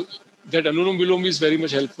 So that Anulom Vilom is very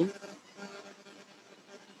much helpful.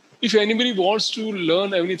 If anybody wants to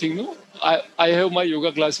learn anything, no, I have my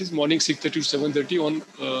yoga classes morning 6:30 to 7:30 on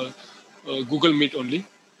Google Meet only.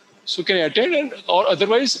 So can attend, and or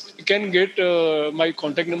otherwise can get my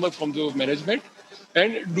contact number from the management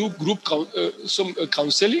and do group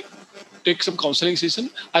counseling, take some counseling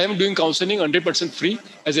session. I am doing counseling 100% free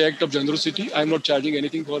as an act of generosity. I am not charging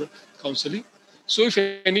anything for counseling. So if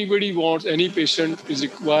anybody wants, any patient is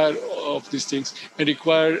required of these things and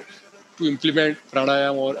required to implement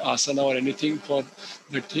pranayama or asana or anything for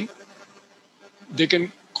that thing, they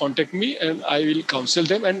can contact me and I will counsel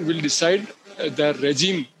them and will decide their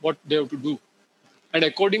regime, what they have to do. And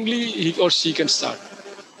accordingly, he or she can start.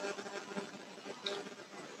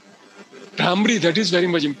 Brahmari, that is very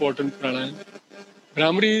much important pranayama.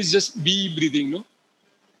 Brahmari is just bee breathing, no?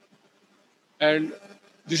 And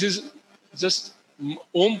this is just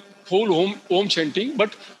om chanting,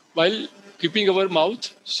 but while keeping our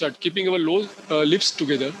mouth shut, keeping our lips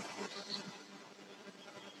together.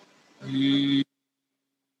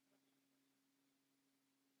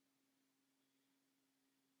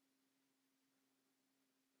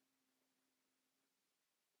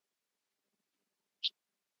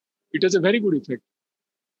 It has a very good effect.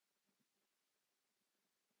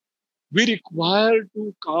 We require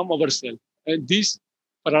to calm ourselves. And this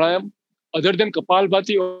pranayam, other than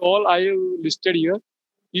Kapalbhati, all I have listed here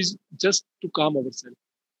is just to calm ourselves.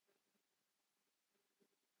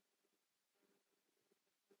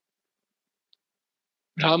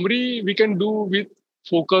 Brahmari we can do with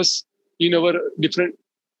focus in our different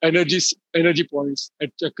energy points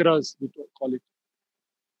at chakras, we call it.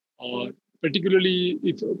 Or particularly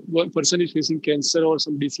if one person is facing cancer or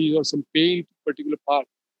some disease or some pain, particular part,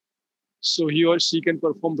 so he or she can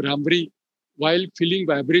perform Brahmari while feeling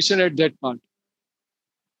vibration at that part.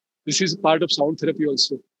 This is part of sound therapy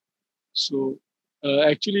also. So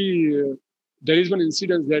there is one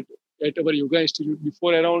incident that at our yoga institute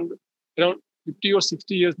before around 50 or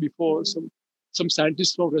 60 years before, some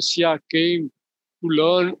scientists from Russia came to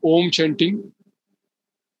learn Om chanting.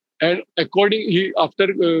 And after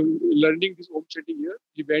learning this Om chanting here,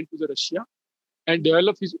 he went to the Russia and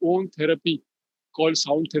develop his own therapy called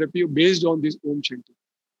sound therapy based on this Om chanting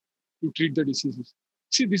to treat the diseases.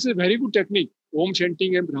 See, this is a very good technique. Om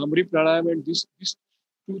chanting and Brahmari Pranayam and these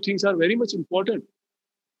two things are very much important.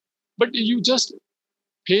 But you just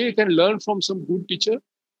pay it and learn from some good teacher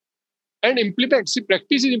and implement. See,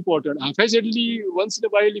 practice is important. Haphazardly, once in a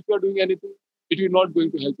while, if you are doing anything, it will not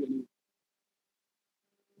going to help you anymore.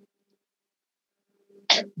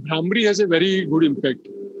 Brahmari has a very good impact.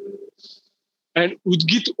 And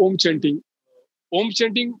Udgit Om chanting. Om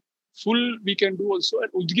chanting full we can do also.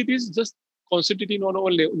 And Udgit is just concentrating on our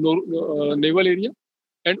navel area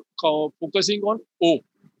and focusing on O,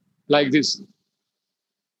 like this.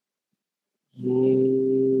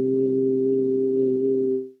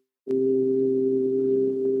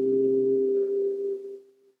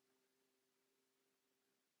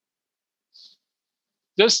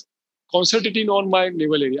 Just concentrating on my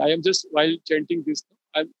navel area. I am just, while chanting this,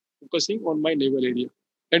 I'm focusing on my navel area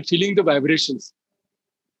and feeling the vibrations.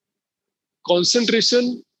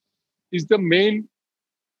 Concentration is the main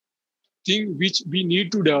thing which we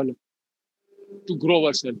need to develop to grow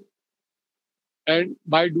ourselves. And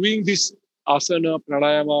by doing this asana,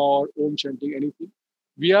 pranayama, or om chanting, anything,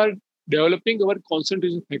 we are developing our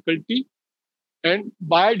concentration faculty. And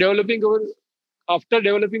by developing after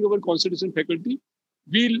developing our concentration faculty,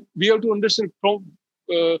 we have to understand from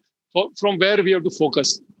where we have to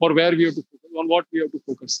focus, or where we have to focus, on what we have to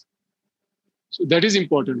focus. So that is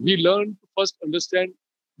important. We learn to first understand.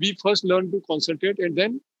 We first learn to concentrate and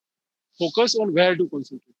then focus on where to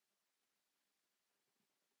concentrate.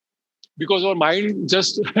 Because our mind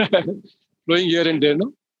just flowing here and there,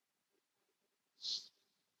 no?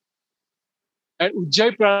 And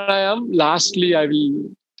Ujjayi Pranayam, lastly, I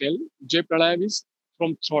will tell, Ujjayi Pranayam is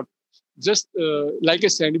from throat. Just like a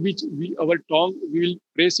sandwich, our tongue, we will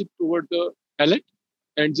press it toward the palate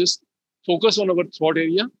and just focus on our throat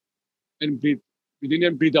area and breathe in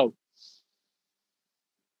and breathe out.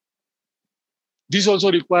 This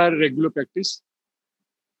also requires regular practice.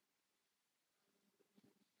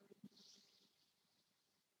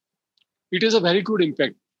 It has a very good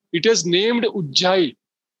impact. It is named Ujjayi.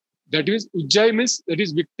 That is, Ujjayi means that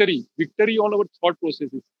is victory. Victory on our thought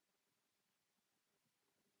processes.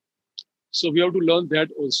 So we have to learn that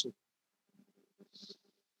also.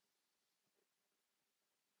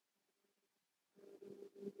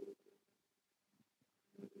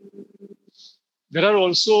 There are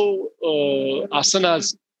also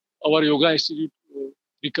asanas our Yoga Institute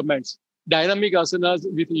recommends. Dynamic asanas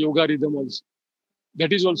with yoga rhythm also.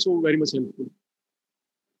 That is also very much helpful.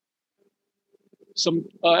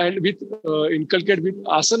 And with inculcate with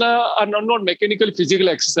asana are not mechanical physical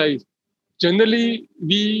exercise. Generally,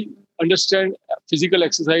 we understand physical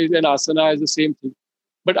exercise and asana as the same thing.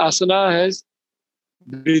 But asana has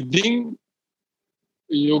breathing,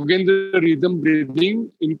 Yogendra rhythm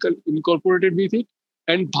breathing incorporated with it,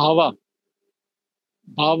 and bhava.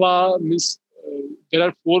 Bhava means there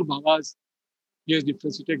are 4 bhavas. He has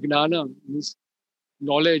differentiated. Gnana means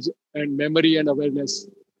knowledge and memory and awareness.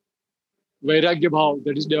 Vairagya bhav,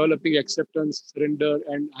 that is developing acceptance, surrender,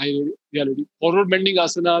 and high reality. Forward bending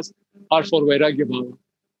asanas are for Vairagya bhava.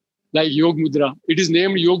 Like Yog Mudra. It is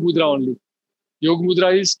named Yog Mudra only. Yog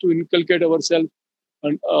Mudra is to inculcate ourselves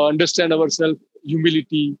and understand ourselves,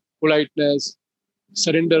 humility, politeness,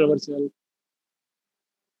 surrender ourselves.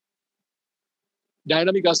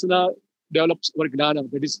 Dynamic asana develops our gnana,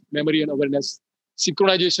 that is memory and awareness,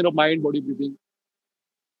 synchronization of mind, body, breathing.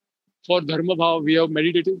 For Dharma Bhav, we have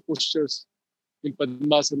meditative postures in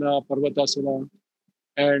Padmasana, Parvatasana,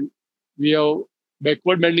 and we have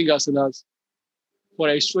backward bending asanas for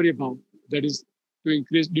Aishwarya Bhav, that is to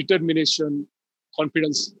increase determination,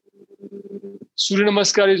 confidence. Surya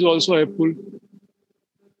Namaskar is also helpful.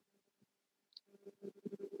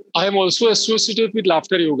 I am also associated with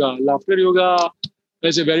laughter yoga. Laughter yoga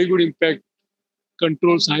has a very good impact,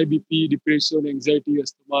 controls high BP, depression, anxiety,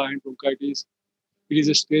 asthma, and bronchitis. It is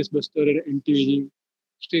a stress buster and anti-aging,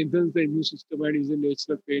 strengthens the immune system and is a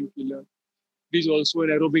natural painkiller. It is also an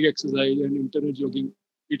aerobic exercise and internal jogging.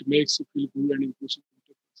 It makes you feel good and improves.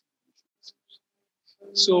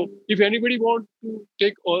 So if anybody wants to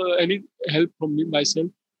take any help from me, myself,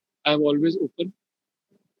 I am always open.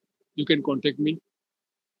 You can contact me.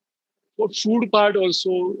 For food part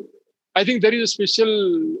also, I think there is a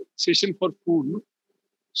special session for food. No?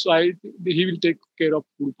 So I think he will take care of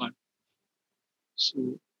food part.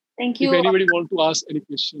 So thank you. If anybody want to ask any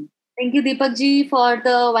question. Thank you, Deepak ji, for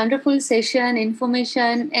the wonderful session,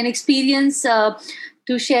 information and experience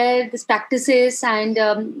to share these practices and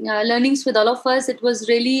learnings with all of us. It was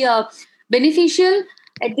really beneficial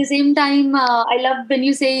At the same time, I love when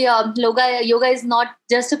you say yoga is not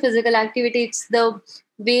just a physical activity, it's the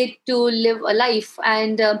way to live a life.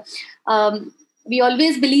 And we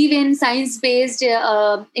always believe in science-based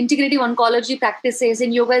integrative oncology practices,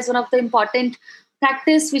 and yoga is one of the important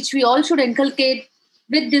practice which we all should inculcate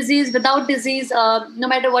with disease, without disease, no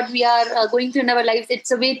matter what we are going through in our lives.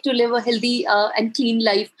 It's a way to live a healthy and clean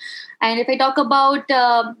life. And if I talk about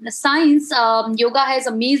science, yoga has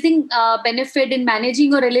amazing benefit in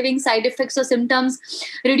managing or relieving side effects or symptoms,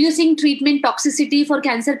 reducing treatment toxicity for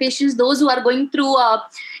cancer patients, those who are going through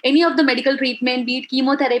any of the medical treatment, be it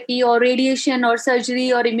chemotherapy or radiation or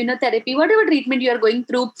surgery or immunotherapy, whatever treatment you are going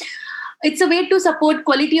through. It's a way to support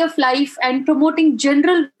quality of life and promoting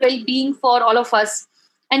general well-being for all of us.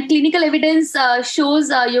 And clinical evidence shows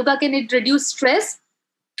yoga can reduce stress,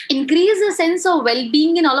 increase a sense of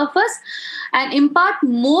well-being in all of us, and impart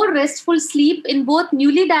more restful sleep in both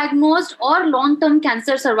newly diagnosed or long-term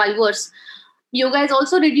cancer survivors. Yoga has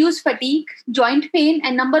also reduced fatigue, joint pain,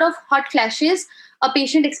 and number of hot flashes a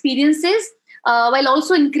patient experiences, while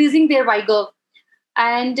also increasing their vigor.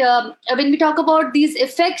 And when we talk about these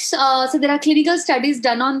effects, so there are clinical studies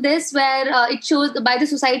done on this where it shows by the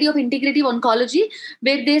Society of Integrative Oncology,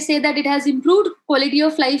 where they say that it has improved quality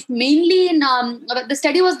of life mainly in, the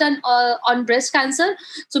study was done on breast cancer.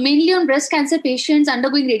 So mainly on breast cancer patients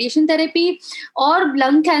undergoing radiation therapy or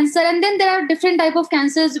lung cancer. And then there are different type of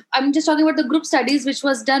cancers. I'm just talking about the group studies which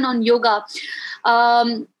was done on yoga.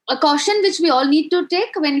 A caution which we all need to take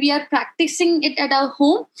when we are practicing it at our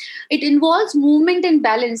home, it involves movement and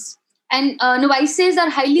balance. And novices are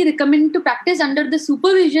highly recommended to practice under the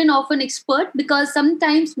supervision of an expert, because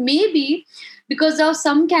sometimes maybe because of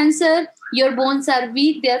some cancer, your bones are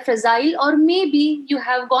weak, they are fragile, or maybe you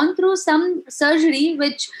have gone through some surgery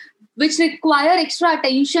which require extra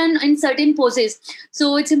attention in certain poses.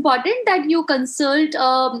 So it's important that you consult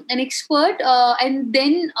an expert and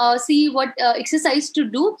then see what exercise to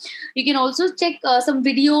do. You can also check some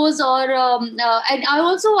videos and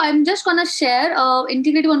I'm just going to share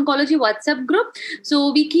Integrative Oncology WhatsApp group.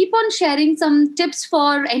 So we keep on sharing some tips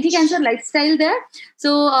for anti-cancer lifestyle there.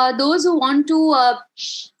 So those who want to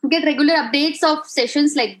get regular updates of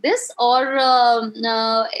sessions like this or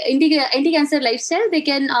anti-cancer lifestyle, they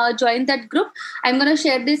can join that group. I'm going to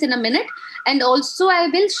share this in a minute. And also I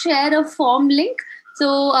will share a form link.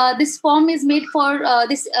 So this form is made for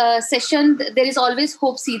this session. There is Always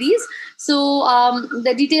Hope series. So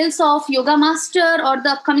the details of Yoga Master or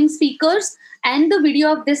the upcoming speakers and the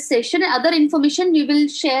video of this session and other information we will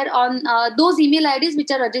share on those email IDs which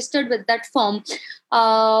are registered with that form.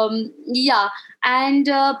 And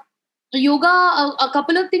yoga, a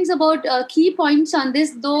couple of things about key points on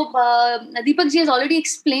this, though Deepak ji has already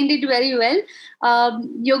explained it very well.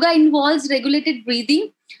 Yoga involves regulated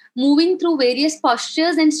breathing, moving through various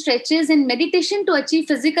postures and stretches and meditation to achieve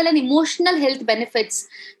physical and emotional health benefits.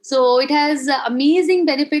 So it has amazing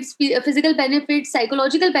benefits, physical benefits,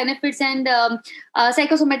 psychological benefits, and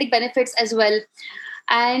psychosomatic benefits as well.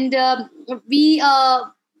 And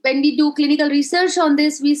when we do clinical research on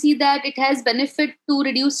this, we see that it has benefit to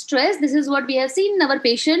reduce stress. This is what we have seen in our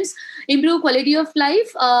patients: improve quality of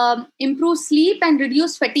life, improve sleep, and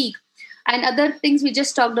reduce fatigue, and other things we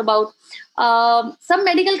just talked about. Some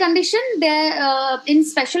medical condition, in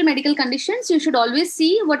special medical conditions, you should always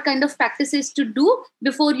see what kind of practices to do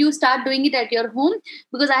before you start doing it at your home.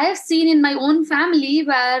 Because I have seen in my own family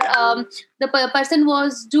where the person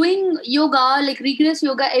was doing yoga, like rigorous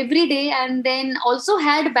yoga every day, and then also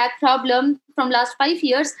had back problem from last 5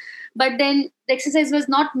 years. But then the exercise was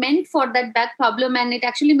not meant for that back problem, and it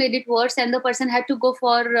actually made it worse. And the person had to go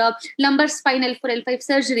for lumbar spine L4 L5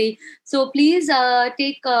 surgery. So please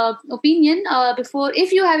take opinion before,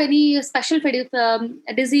 if you have any special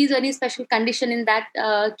disease or any special condition in that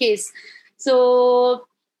case. So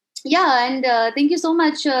and thank you so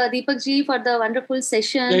much, Deepak ji, for the wonderful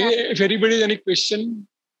session. If anybody has any question,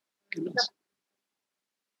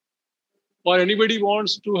 or anybody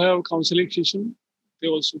wants to have counseling session, they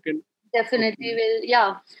also can. Definitely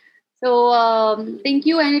will. So thank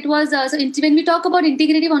you. And it was when we talk about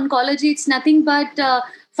integrative oncology, it's nothing but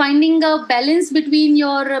finding a balance between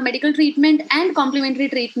your medical treatment and complementary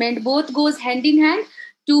treatment. Both goes hand in hand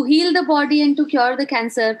to heal the body and to cure the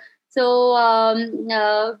cancer. So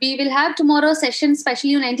we will have tomorrow session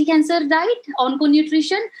especially on anti-cancer diet,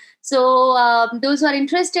 onco-nutrition. So those who are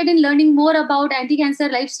interested in learning more about anti-cancer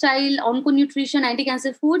lifestyle, onco-nutrition,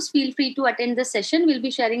 anti-cancer foods, feel free to attend the session. We'll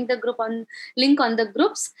be sharing the group link on the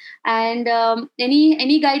groups. And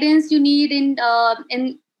any guidance you need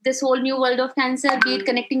in this whole new world of cancer, be it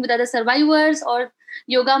connecting with other survivors or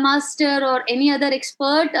yoga master or any other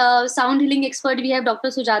expert, sound healing expert, we have Dr.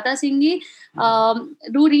 Sujata Singhi.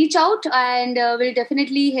 Do reach out, and we'll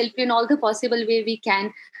definitely help you in all the possible way we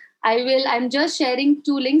can. I'm just sharing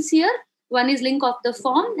 2 links here. One is link of the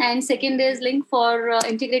form, and second is link for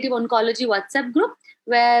Integrative Oncology WhatsApp group,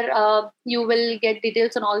 where you will get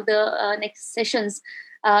details on all the next sessions.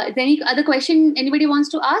 Is there any other question anybody wants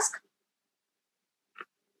to ask?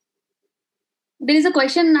 There is a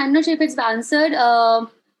question, I'm not sure if it's answered.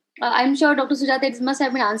 I'm sure Dr. Sujata, it must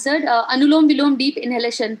have been answered. Anulom Vilom deep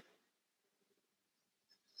inhalation.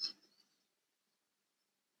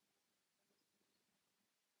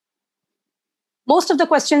 Most of the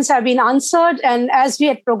questions have been answered, and as we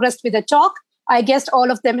had progressed with the talk, I guess all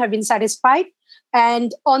of them have been satisfied.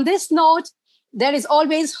 And on this note, there is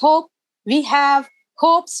always hope. We have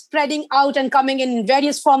hope spreading out and coming in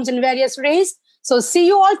various forms and various ways. So see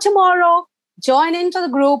you all tomorrow. Join into the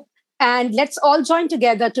group, and let's all join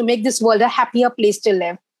together to make this world a happier place to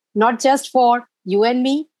live. Not just for you and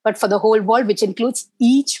me, but for the whole world, which includes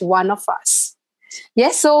each one of us.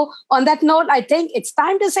 Yes, so on that note, I think it's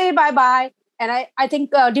time to say bye-bye. And I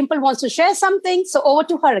think Dimple wants to share something. So over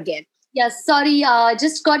to her again. Yes, sorry,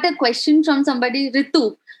 just got a question from somebody,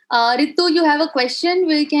 Ritu. Ritu, you have a question?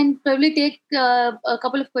 We can probably take a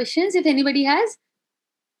couple of questions if anybody has.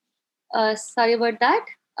 Sorry about that.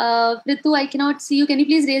 Ritu, I cannot see you. Can you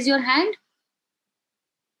please raise your hand?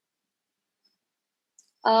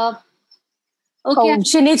 Okay. Oh,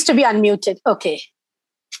 she needs to be unmuted. Okay.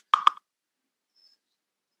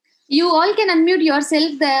 You all can unmute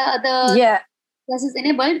yourself. Yeah. This is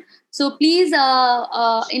enabled. So please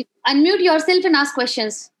unmute yourself and ask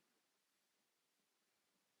questions.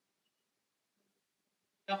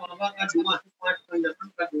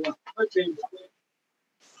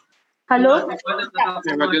 Hello?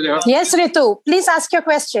 Yes, Ritu, please ask your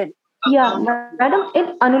question. Yeah, madam,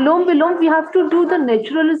 in Anulom Vilom, we have to do the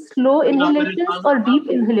natural slow inhalations or deep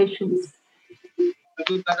inhalations?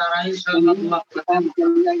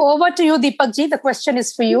 Over to you, Deepak ji. The question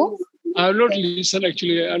is for you. I have not listened,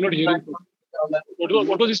 actually. I am not hearing.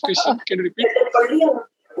 What was this question? Can you repeat?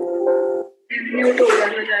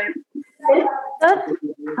 Sir,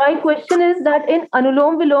 my question is that in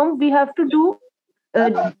Anulom Vilom, we have to do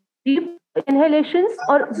deep inhalations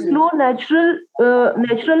or slow natural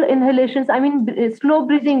inhalations. I mean, slow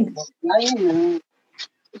breathing.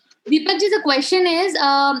 Deepak ji, the question is,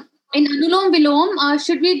 in Anulom Vilom,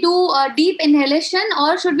 should we do deep inhalation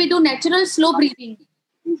or should we do natural slow breathing?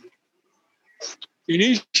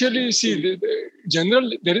 Initially, see,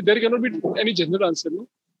 there cannot be any general answer. No?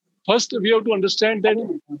 First, we have to understand that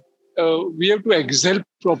we have to exhale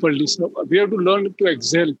properly. So we have to learn to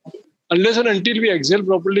exhale. Unless and until we exhale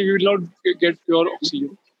properly, we will not get pure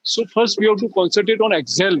oxygen. So first, we have to concentrate on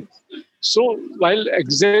exhale. So while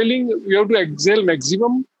exhaling, we have to exhale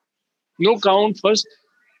maximum, no count first,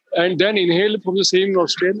 and then inhale from the same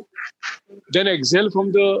nostril, then exhale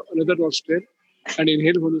from the another nostril, and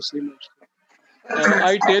inhale from the same nostril.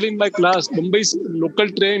 I tell in my class, Mumbai's local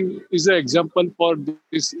train is an example for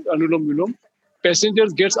this Anulom Vilom.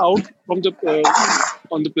 Passengers gets out from the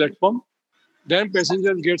on the platform, then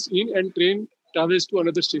passenger gets in and train travels to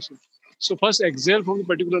another station. So first exhale from the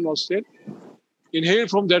particular nostril, inhale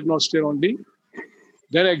from that nostril only,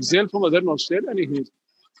 then exhale from other nostril and inhale.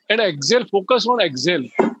 And exhale, focus on exhale.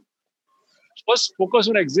 First focus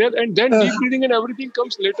on exhale, and then deep breathing and everything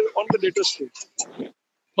comes later on the later stage.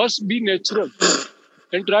 First be natural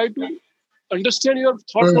and try to understand your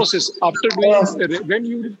thought process after doing. When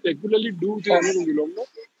you regularly do the Anulom Vilom,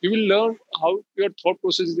 you will learn how your thought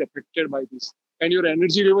process is affected by this and your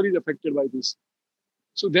energy level is affected by this.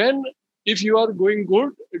 So then if you are going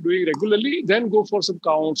good, doing regularly, then go for some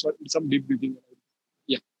counts or some deep breathing.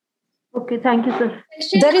 Yeah. Okay, thank you, sir.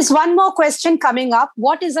 There is one more question coming up.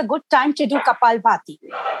 What is a good time to do Kapalbhati?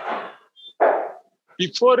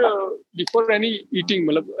 Before any eating,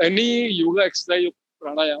 any yoga exercise,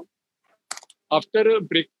 pranayam, after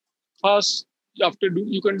breakfast,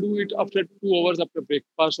 you can do it after 2 hours after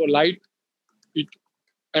breakfast or light eat,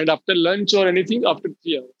 and after lunch or anything after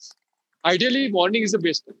 3 hours. Ideally, morning is the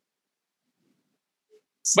best time.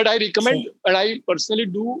 But I recommend, and I personally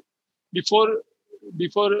do before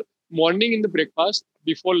morning in the breakfast,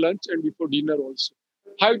 before lunch and before dinner also.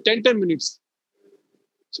 Have 10 minutes.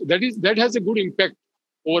 So that has a good impact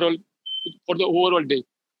overall for the overall day.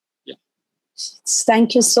 Yeah.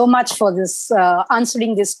 Thank you so much for this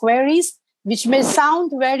answering these queries, which may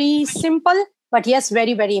sound very simple, but yes,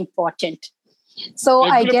 very, very important. So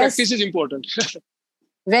I guess practice is important.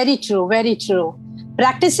 Very true, very true.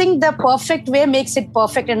 practicing the perfect way makes it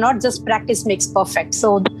perfect, and not just practice makes perfect.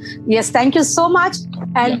 So yes, thank you so much.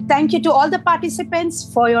 And thank you to all the participants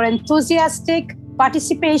for your enthusiastic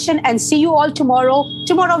participation, and see you all tomorrow.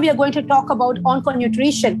 Tomorrow we are going to talk about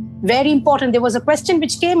onconutrition. Very important. There was a question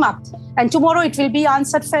which came up, and tomorrow it will be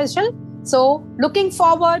answered, Faisal. So looking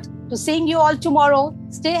forward to seeing you all tomorrow.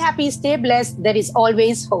 Stay happy, stay blessed. There is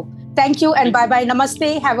always hope. Thank you and bye-bye.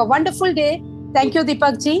 Namaste. Have a wonderful day. Thank you,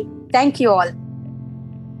 Deepak ji. Thank you all.